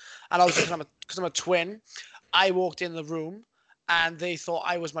cues, and obviously because I'm a twin, I walked in the room. And they thought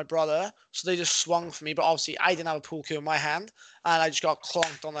I was my brother, so they just swung for me. But obviously, I didn't have a pool cue in my hand, and I just got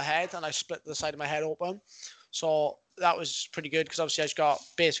clonked on the head, and I split the side of my head open. So that was pretty good because obviously I just got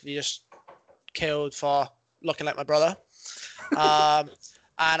basically just killed for looking like my brother. Um,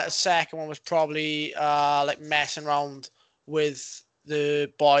 and a second one was probably like messing around with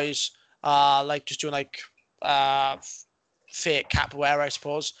the boys, like just doing like uh, fake capoeira, I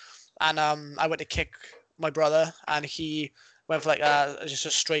suppose. And I went to kick my brother, and he went for like just a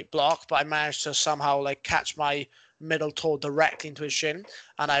straight block, but I managed to somehow like catch my middle toe directly into his shin,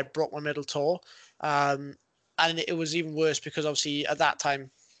 and I broke my middle toe. Um, and it was even worse because obviously at that time,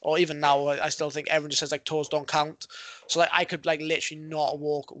 or even now, I still think everyone just says like toes don't count. So like I could like literally not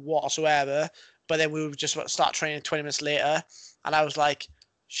walk whatsoever. But then we would just start training 20 minutes later, and I was like,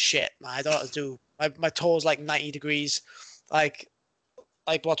 shit, man, I don't know what to do. My toes like 90 degrees. Like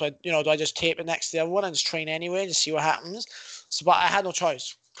what do do I just tape it next to the other one and just train anyway, just see what happens? So, but I had no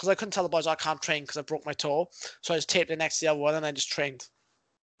choice because I couldn't tell the boys I can't train because I broke my toe. So I just taped it next to the other one and I just trained.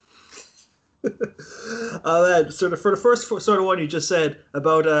 Man, for the first sort of one you just said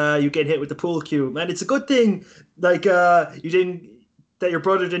about you getting hit with the pool cue, man, it's a good thing like you didn't that your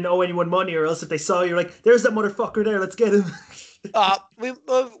brother didn't owe anyone money, or else if they saw you, like, there's that motherfucker there, let's get him. We've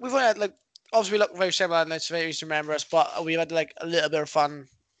only had like obviously we look very similar and it's very easy to remember us, but we've had like a little bit of fun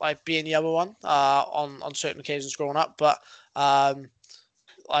like being the other one on certain occasions growing up. But um,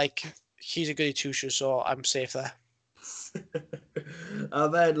 like he's a goody two shoes, so I'm safe there. Oh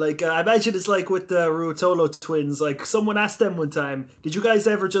man, like I imagine it's like with the Ruotolo twins. Like someone asked them one time, did you guys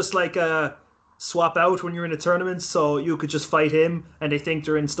ever just like swap out when you're in a tournament so you could just fight him and they think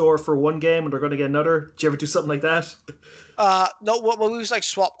they're in store for one game and they're going to get another? Did you ever do something like that? No, well, we was like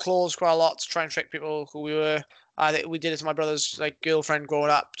swap clothes quite a lot to try and trick people who we were. We did it to my brother's like girlfriend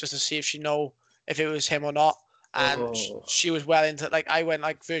growing up just to see if she know if it was him or not. And Oh. she was well into like I went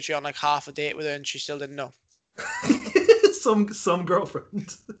like virtually on like half a date with her and she still didn't know. some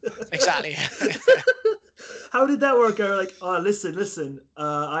girlfriend. Exactly. How did that work? Or like, oh, listen.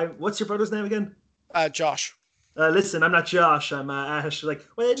 I what's your brother's name again? Josh. Listen, I'm not Josh. I'm Ash. Like,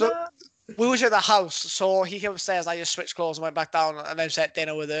 wait, So no. we was at the house, so he came upstairs. I just switched clothes and went back down, and then set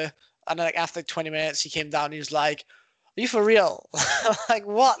dinner with her. And then, like after like 20 minutes, he came down. And he was like, "Are you for real?" Like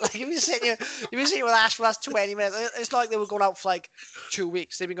what? Like you've been sitting with Ash for the last 20 minutes. It's not like they were going out for like 2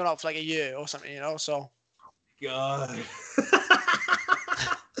 weeks. They've been going out for like a year or something, you know. So God.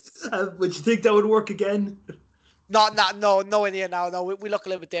 Would you think that would work again? no idea now. No, we look a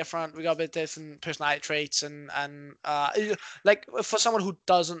little bit different. We got a bit different personality traits, and like for someone who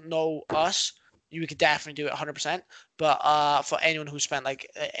doesn't know us, you could definitely do it 100%. But for anyone who spent like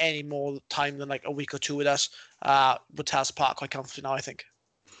any more time than like a week or two with us, would tell us apart quite comfortably now, I think.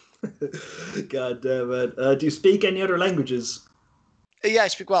 God damn it. Do you speak any other languages? Yeah, I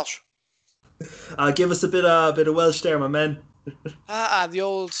speak Welsh. Give us a bit of Welsh there, my man. The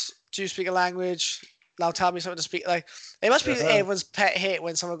old, do you speak a language? Now tell me something to speak. Like, it must be everyone's pet hate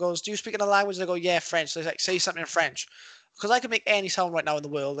when someone goes, do you speak in a language? And they go, yeah, French. So they like, say something in French. Because I could make any sound right now in the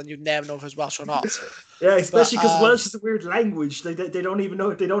world and you'd never know if it's Welsh or not. Yeah, especially because Welsh is a weird language. They don't even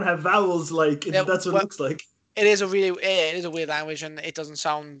know, they don't have vowels. Like Yeah, that's what it looks like. It is a weird language, and it doesn't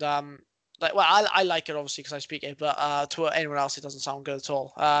sound like, well, I like it obviously because I speak it, but to anyone else it doesn't sound good at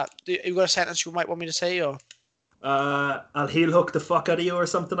all. You got a sentence you might want me to say, or I'll heel hook the fuck out of you or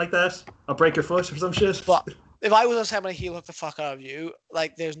something like that. I'll break your foot or some shit. but if I was to say I'm gonna heel hook the fuck out of you,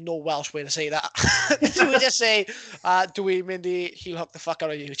 like there's no Welsh way to say that. Do we just say, do we Mindy heel hook the fuck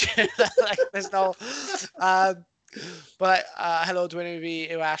out of you? Like there's no. But hello, Dwayne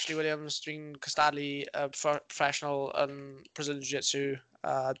Ruby, Ashley Williams, doing Castadli, professional and Brazilian Jiu-Jitsu.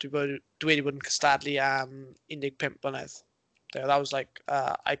 Dwayne Wooden Castadli, Indig Pimp Buneth. There, that was like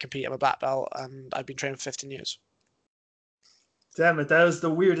I compete. I'm a black belt, and I've been training for 15 years. Damn it, that was the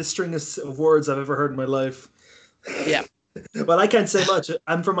weirdest string of words I've ever heard in my life. Yeah. Well, I can't say much.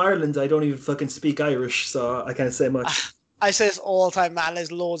 I'm from Ireland. I don't even fucking speak Irish, so I can't say much. I say this all the time, man.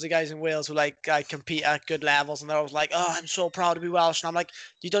 There's loads of guys in Wales who like compete at good levels, and they're always like, "Oh, I'm so proud to be Welsh," and I'm like,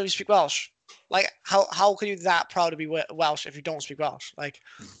 "You don't even speak Welsh. Like, how can you be that proud to be Welsh if you don't speak Welsh? Like,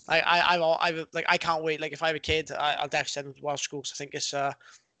 I can't wait. Like, if I have a kid, I'll definitely send them to Welsh school because I think it's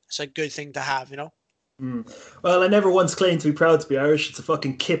a good thing to have, you know." Well, I never once claimed to be proud to be Irish. It's a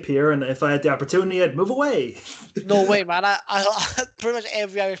fucking kip here, and if I had the opportunity, I'd move away. No way, man. I pretty much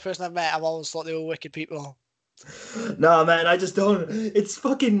every Irish person I've met, I've always thought they were wicked people. No, man, I just don't. It's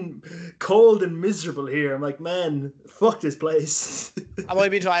fucking cold and miserable here. I'm like, man, fuck this place. I've only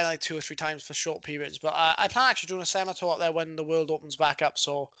been to Ireland like 2 or 3 times for short periods, but I plan actually doing a seminar tour up there when the world opens back up.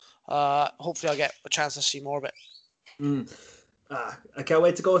 So hopefully I'll get a chance to see more of it. I can't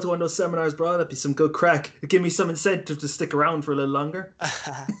wait to go to one of those seminars, bro. That'd be some good crack. It'd give me some incentive to stick around for a little longer.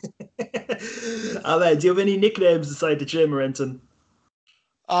 Oh, man, do you have any nicknames inside the gym or anything?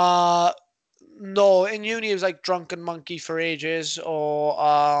 No, in uni it was like Drunken Monkey for ages,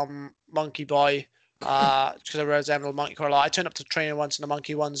 or Monkey Boy, because I resembled Monkey quite a lot. I turned up to training once in a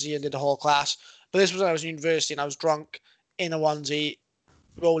monkey onesie and did the whole class. But this was when I was in university and I was drunk in a onesie,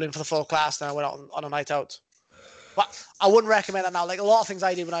 rolling for the full class. Then I went out on a night out. But I wouldn't recommend that now. Like a lot of things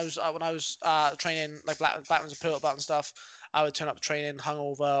I did when I was training, like Blackman's a purple belt and stuff, I would turn up training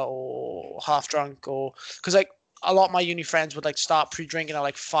hungover or half drunk, or because like a lot of my uni friends would like start pre-drinking at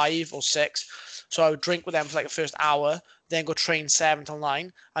like 5 or 6. So I would drink with them for like the first hour, then go train 7 till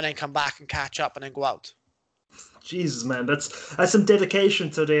 9, and then come back and catch up and then go out. Jesus, man, that's some dedication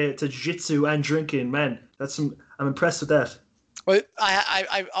to jiu-jitsu and drinking, man. I'm impressed with that. Well,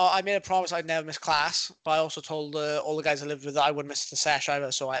 I made a promise I'd never miss class, but I also told all the guys I lived with that I wouldn't miss the sesh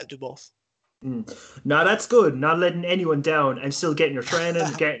either, so I had to do both. No, that's good. Not letting anyone down and still getting your training,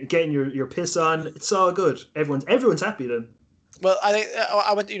 getting your piss on. It's all good. Everyone's happy then. Well, I think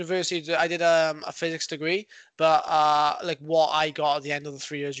I went to university. I did a physics degree, but like what I got at the end of the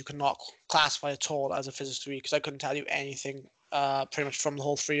 3 years, you could not classify at all as a physics degree because I couldn't tell you anything pretty much from the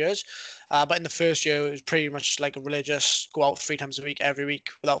whole 3 years. But in the first year, it was pretty much like a religious, go out 3 times a week, every week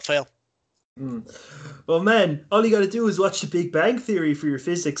without fail. Well, man, all you got to do is watch The Big Bang Theory for your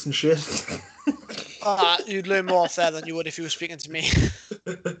physics and shit. You'd learn more off there than you would if you were speaking to me.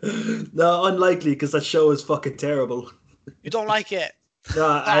 No, unlikely, because that show is fucking terrible. You don't like it? No,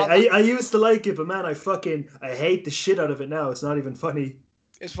 I used to like it, but man, I hate the shit out of it now. It's not even funny.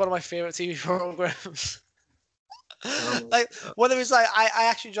 It's one of my favorite TV programs. Like whether it's like I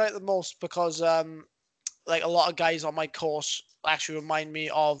actually enjoy it the most because like a lot of guys on my course actually remind me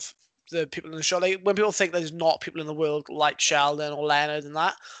of the people in the show. Like when people think there's not people in the world like Sheldon or Leonard and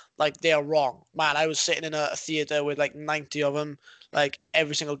that, like they are wrong. Man, I was sitting in a theater with like 90 of them, like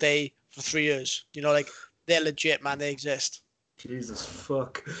every single day for 3 years. You know, like they're legit, man. They exist. Jesus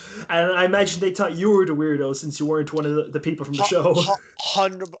fuck. And I imagine they thought you were the weirdo since you weren't one of the people from the show.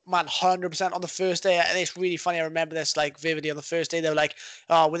 100% on the first day. And it's really funny. I remember this like vividly. On the first day, they were like,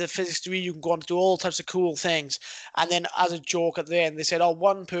 oh, with a physics degree, you can go on to do all types of cool things. And then as a joke at the end, they said, oh,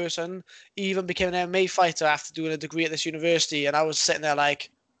 one person even became an MMA fighter after doing a degree at this university. And I was sitting there like,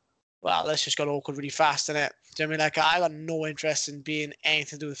 well, this just got awkward really fast, innit? Do you know what I mean? Like, I got no interest in being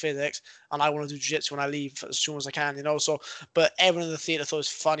anything to do with physics, and I want to do jiu-jitsu when I leave as soon as I can, you know? So, but everyone in the theater thought it was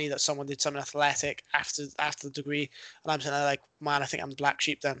funny that someone did something athletic after the degree, and I'm saying, like, man, I think I'm the black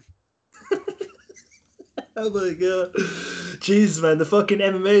sheep then. Oh my god. Jeez, man, the fucking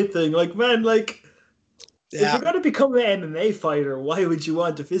MMA thing. Like, man, like, if Yeah. you're gonna become an MMA fighter, why would you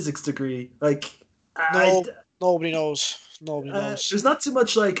want a physics degree? Like, I, No, nobody knows. Nobody knows. there's not too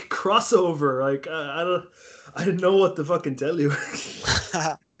much like crossover. Like, I don't know what to fucking tell you.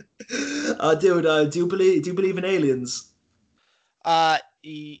 Dude, do you believe in aliens?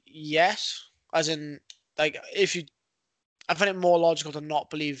 Yes. As in, like, if you, I find it more logical to not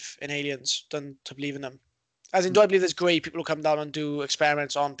believe in aliens than to believe in them. As in, do I believe there's great people who come down and do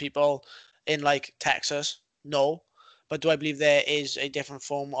experiments on people in like Texas? No. But do I believe there is a different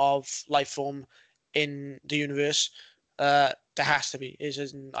form of life form in the universe? There has to be.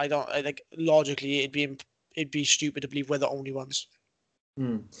 I don't like logically it'd be stupid to believe we're the only ones.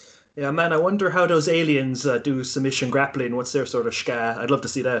 Hmm. Yeah, man, I wonder how those aliens do submission grappling. What's their sort of ska? I'd love to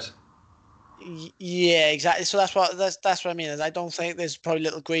see that. Yeah, exactly. So that's what I mean. Is I don't think there's probably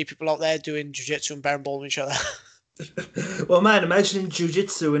little grey people out there doing jiu-jitsu and barrel each other. Well, man, imagine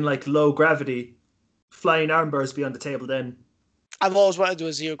jujitsu in like low gravity, flying armbars be on the table then. I've always wanted to do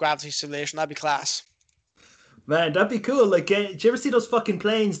a zero gravity simulation. That'd be class. Man, that'd be cool. Like, did you ever see those fucking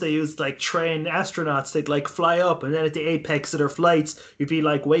planes they used like train astronauts? They'd like fly up, and then at the apex of their flights, you'd be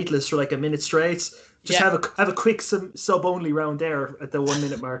like weightless for like a minute straight. Just Yeah, have a quick sub only round there at the 1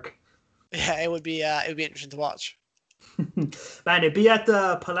 minute mark. yeah, it would be interesting to watch. Man, it'd be at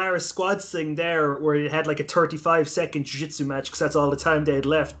the Polaris Squads thing there where you had like a 35-second jiu-jitsu match because that's all the time they had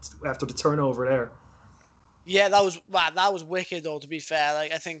left after the turnover there. Yeah, that was wicked though. To be fair,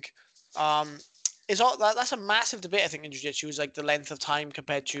 like I think, um, that's a massive debate. I think in jiu-jitsu is like the length of time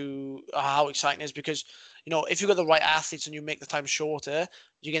compared to how exciting it is because if you got the right athletes and you make the time shorter,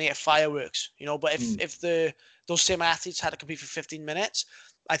 you're gonna get fireworks. But if Mm. if the those same athletes had to compete for 15 minutes,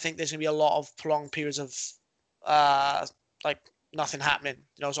 I think there's gonna be a lot of prolonged periods of uh like nothing happening.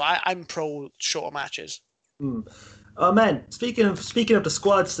 So I'm pro shorter matches. Mm. Oh man, speaking of the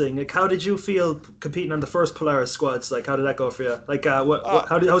squads thing, like how did you feel competing on the first Polaris squads? Like how did that go for you? Like Uh,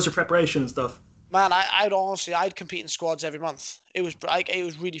 how's your preparation and stuff? Man, I'd compete in squads every month. It was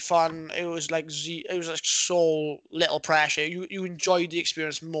really fun. It was like so little pressure. You enjoyed the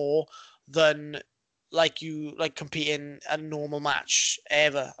experience more than like competing a normal match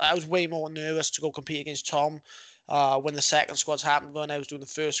ever. I was way more nervous to go compete against Tom when the second squads happened when I was doing the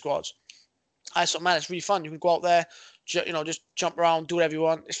first squads. I thought, man, it's really fun. You can go out there, just jump around, do whatever you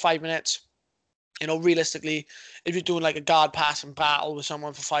want. It's 5 minutes. Realistically, if you're doing like a guard pass and battle with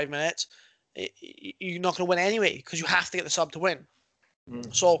someone for 5 minutes, you're not going to win anyway because you have to get the sub to win.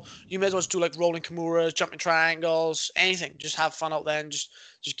 Mm. So you may as well just do like rolling kimuras, jumping triangles, anything. Just have fun out there and just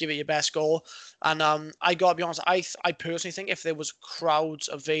give it your best go. And I gotta be honest, I personally think if there was crowds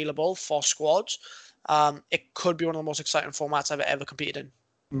available for squads, it could be one of the most exciting formats I've ever competed in.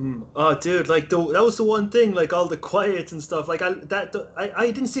 Mm. Oh, dude, like that was the one thing, like all the quiet and stuff. Like I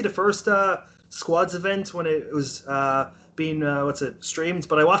didn't see the first squads event when it was being what's it streamed,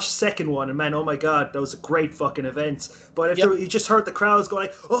 but I watched the second one and man, oh my god, that was a great fucking event. But if Yep. you just heard the crowds going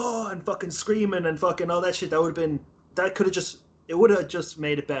like, oh, and fucking screaming and fucking all that shit, that could have just it would have just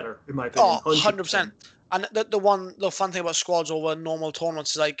made it better in my opinion, Oh, 100%. 100%. And the fun thing about squads over normal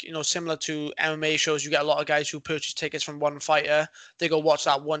tournaments is like, similar to MMA shows, you get a lot of guys who purchase tickets from one fighter, they go watch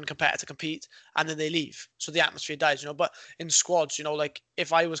that one competitor compete, and then they leave. So the atmosphere dies. But in squads, like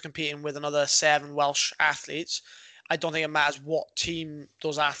if I was competing with another 7 Welsh athletes, I don't think it matters what team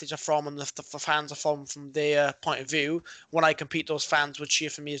those athletes are from and the fans are from their point of view. When I compete, those fans would cheer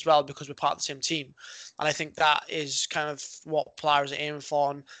for me as well because we're part of the same team. And I think that is kind of what players are aiming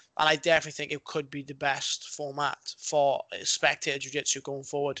for. And I definitely think it could be the best format for spectator jiu-jitsu going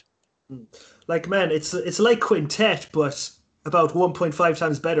forward. Mm. Like man, it's like Quintet, but about 1.5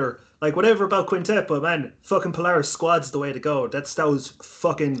 times better. Like whatever about Quintet, but man, fucking Polaris Squad's the way to go. That was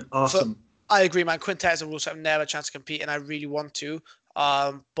fucking For awesome. I agree, man. Quintet is a rule set I've never had a chance to compete, and I really want to.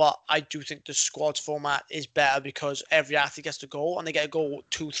 But I do think the squads format is better because every athlete gets to go, and they get to go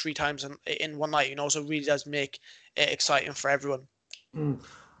 2, 3 times in one night. So it really does make it exciting for everyone. Mm.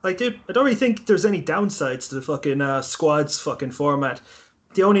 Like, dude, I don't really think there's any downsides to the fucking squads fucking format.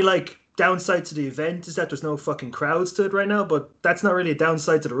 The only like downside to the event is that there's no fucking crowds to it right now, but that's not really a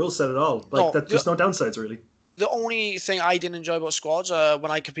downside to the rule set at all. Like No, that, the there's no downsides really. the only thing I didn't enjoy about squads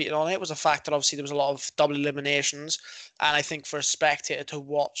when I competed on it was the fact that obviously there was a lot of double eliminations, and I think for a spectator to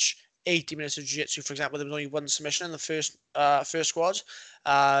watch 80 minutes of jiu-jitsu, for example, there was only one submission in the first squad.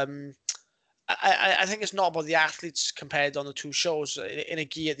 Um, I think it's not about the athletes compared on the two shows. In a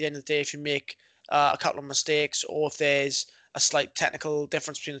gi, at the end of the day, if you make a couple of mistakes or if there's a slight technical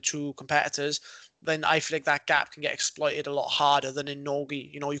difference between the two competitors, then I feel like that gap can get exploited a lot harder than in Nogi.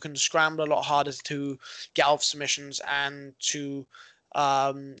 You know, you can scramble a lot harder to get out of submissions and to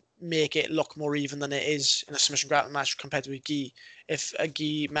make it look more even than it is in a submission grappling match compared to a gi. If a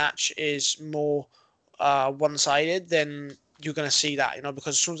gi match is more one-sided, then you're going to see that, you know,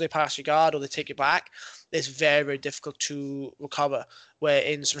 because as soon as they pass your guard or they take it back, it's very, very difficult to recover. Where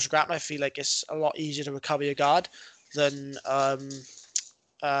in submission grappling, I feel like it's a lot easier to recover your guard than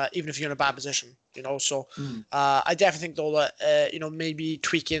even if you're in a bad position, you know. So I definitely think though that you know, maybe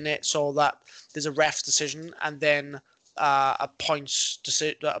tweaking it so that there's a ref decision and then a points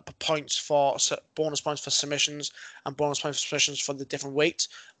for bonus points for submissions and bonus points for submissions for the different weights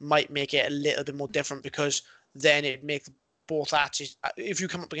might make it a little bit more different, because then it makes both actions. If you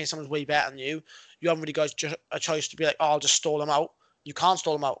come up against someone who's way better than you, you haven't really got a choice to be like, oh, I'll just stall him out. You can't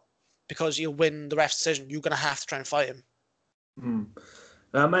stall him out because you'll win the ref's decision. You're gonna have to try and fight him.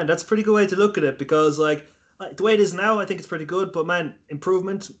 Man, that's a pretty good way to look at it, because like the way it is now, I think it's pretty good. But man,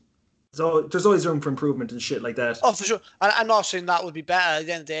 improvement. So there's always room for improvement and shit like that. Oh, for sure. I'm not saying that would be better. At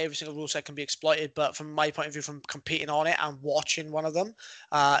the end of the day, every single rule set can be exploited. But from my point of view, from competing on it and watching one of them,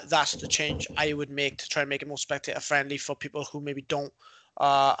 that's the change I would make to try and make it more spectator friendly for people who maybe don't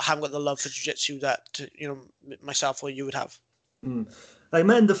haven't got the love for jiu-jitsu that, you know, myself or you would have. Like,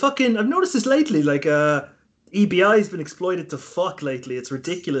 man, I've noticed this lately. Like, EBI has been exploited to fuck lately. It's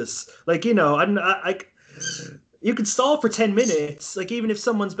ridiculous. Like, you know, you can stall for 10 minutes. Like, even if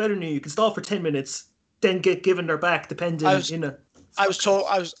someone's better than you, you can stall for 10 minutes, then get given their back, depending, you know. I was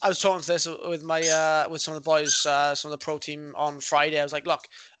talking to this with my with some of the boys, some of the pro team on Friday. I was like, look,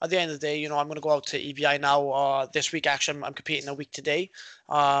 at the end of the day, you know, I'm going to go out to EBI now. This week, actually, I'm competing a week today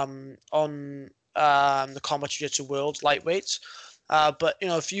on the Combat Jiu-Jitsu World lightweights. But, you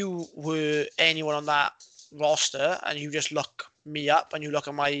know, if you were anyone on that roster and you just look me up and you look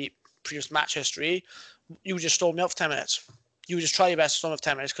at my previous match history, you just stole me out for 10 minutes. You just try your best to stall me out for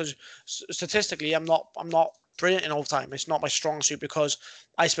 10 minutes, because statistically, I'm not brilliant in overtime. It's not my strong suit, because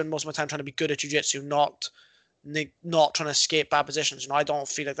I spend most of my time trying to be good at jiu-jitsu, not trying to escape bad positions. You know, I don't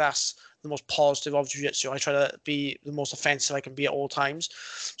feel like that's the most positive of jiu-jitsu. I try to be the most offensive I can be at all times.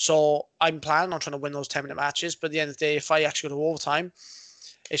 So I'm planning on trying to win those 10-minute matches. But at the end of the day, if I actually go to overtime,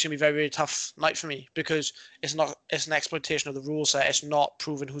 it's going to be a very, very tough night for me, because it's an exploitation of the rule set. It's not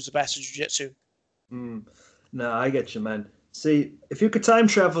proving who's the best at jiu-jitsu. No, I get you, man. See, if you could time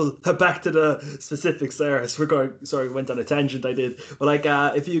travel back to the specifics there, we went on a tangent, I did. But like,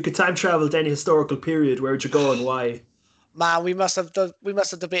 if you could time travel to any historical period, where would you go and why? Man, we must have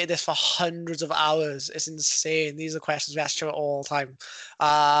debated this for hundreds of hours. It's insane. These are questions we ask you all the time.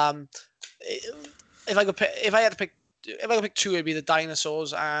 If I had to pick two, it'd be the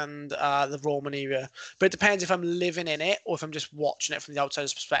dinosaurs and the Roman era. But it depends if I'm living in it or if I'm just watching it from the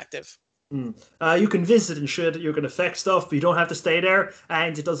outsider's perspective. You can visit and shit. You can affect stuff, but you don't have to stay there,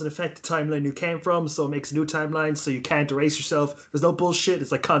 and it doesn't affect the timeline you came from, so it makes a new timeline, so you can't erase yourself. There's no bullshit.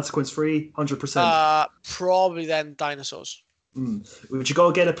 It's like consequence free, 100%. Probably then dinosaurs. Would you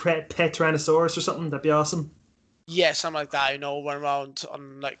go get a pet Tyrannosaurus or something? That'd be awesome. Yeah, something like that. You know, run around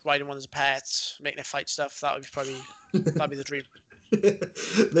on like riding one as a pet, making it fight stuff. That would be probably that'd be the dream.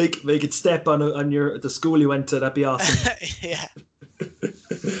 make it step on the school you went to. That'd be awesome. Yeah.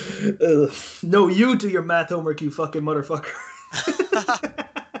 No, you do your math homework, you fucking motherfucker.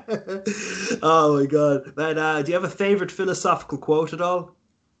 Oh my god, man! Do you have a favorite philosophical quote at all?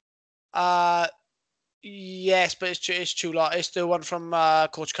 Yes, but it's too long. It's the one from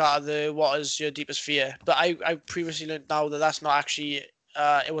Coach Carter. The "What is your deepest fear?" But I previously learned now that that's not actually.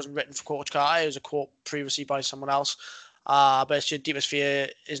 It wasn't written for Coach Carter. It was a quote previously by someone else. But it's your deepest fear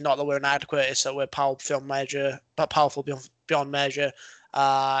is not that we're inadequate. It's that we're powerful beyond measure.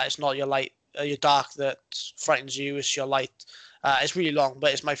 It's not your light, your dark that frightens you. It's your light. It's really long,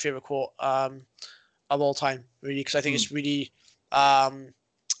 but it's my favorite quote of all time, really, because I think it's really,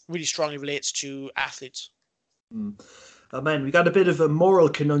 really strongly relates to athletes. Oh man, we got a bit of a moral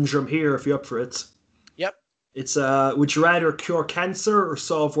conundrum here. If you're up for it. Yep. It's would you rather cure cancer or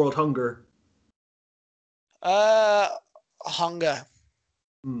solve world hunger? Hunger.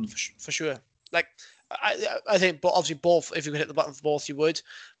 For sure. Like, I think, but obviously both. If you could hit the button for both, you would.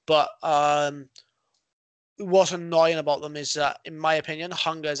 But what's annoying about them is that, in my opinion,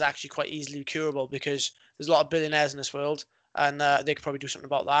 hunger is actually quite easily curable, because there's a lot of billionaires in this world, and they could probably do something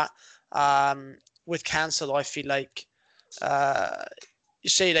about that. With cancer, though, I feel like you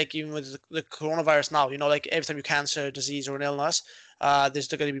say, like, even with the coronavirus now, you know, like every time you cancer, a disease, or an illness, there's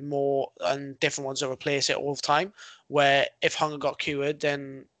going to be more and different ones that replace it all the time. Where if hunger got cured,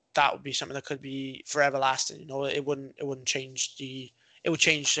 then that would be something that could be forever lasting. You know, it wouldn't change it would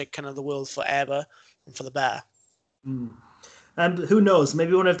change like, kind of the world forever and for the better. And who knows,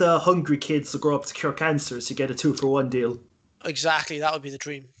 maybe one of the hungry kids will grow up to cure cancer, so you get a 2-for-1 deal. Exactly, that would be the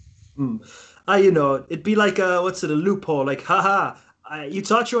dream. It'd be like a loophole, like, haha, you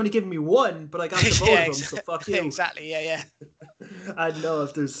thought you were only giving me one, but I got the both of them, so fuck you. Exactly, yeah. I know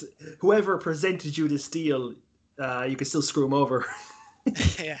if there's whoever presented you this deal, you can still screw them over.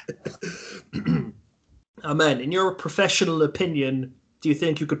 Yeah. Oh man, in your professional opinion, do you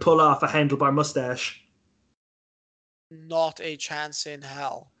think you could pull off a handlebar mustache? Not a chance in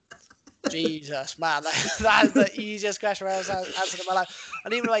hell. Jesus, man, that's the easiest question I've ever answered in my life.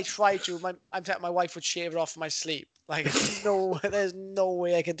 And even if I tried to, I'm telling my wife would shave it off in my sleep. Like, there's no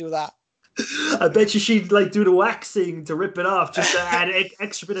way I could do that. I bet you she'd like do the waxing to rip it off just to add an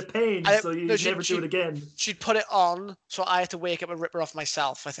extra bit of pain, so you never do it again. She'd put it on, so I had to wake up and rip it off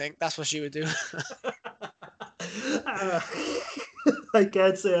myself. I think that's what she would do. I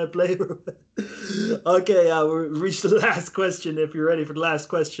can't say I blame her. Okay, we reached the last question. If you're ready for the last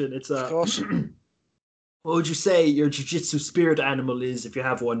question, it's Of course. What would you say your jiu-jitsu spirit animal is, if you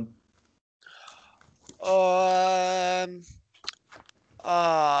have one?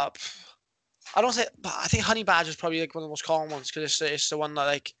 I don't say. I think honey badger is probably like one of the most common ones because it's the one that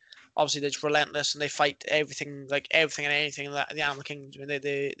like obviously they're just relentless and they fight everything and anything in the animal kingdom. I mean,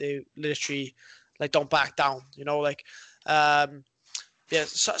 they literally like don't back down. You know, like something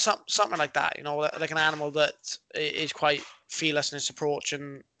like that. You know, like an animal that is quite fearless in its approach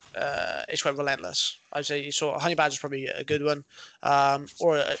and it's quite relentless. I'd say so. Honey badger is probably a good one,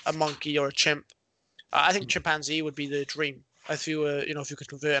 or a monkey or a chimp. I think chimpanzee would be the dream. If you were, if you could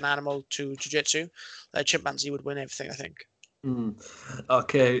convert an animal to jiu-jitsu, a chimpanzee would win everything, I think.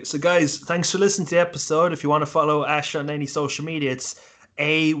 Okay, so guys, thanks for listening to the episode. If you want to follow Ash on any social media, it's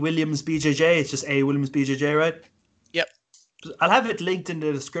A Williams BJJ. It's just A Williams BJJ, right? Yep. I'll have it linked in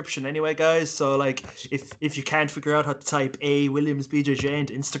the description anyway, guys. So like, if you can't figure out how to type A Williams BJJ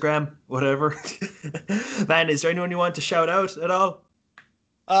into Instagram, whatever. Man, is there anyone you want to shout out at all?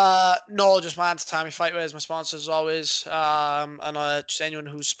 No, just my Anti-Tammy Fightwear is my sponsor as always. And just anyone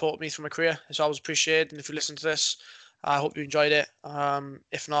who's supported me through my career is always appreciated. And if you listen to this, I hope you enjoyed it.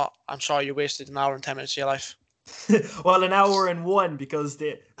 If not, I'm sorry you wasted an hour and 10 minutes of your life. Well, an hour and one because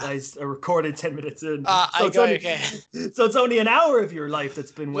they guys are recorded 10 minutes in. Okay. So it's only an hour of your life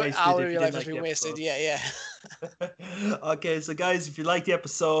that's been wasted. An hour of your life has been wasted. Yeah. Okay, so guys, if you like the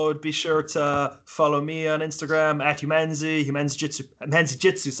episode, be sure to follow me on Instagram at Humanzi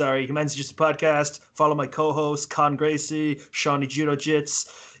Jitsu Podcast. Follow my co-host Con Gracie, Shawnee Judo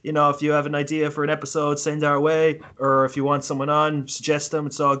Jits. If you have an idea for an episode, send our way, or if you want someone on, suggest them.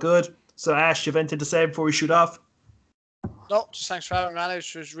 It's all good. So Ash, you have anything to say before we shoot off? No, just thanks for having me, man.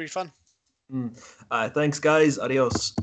 It was really fun. Thanks, guys. Adios.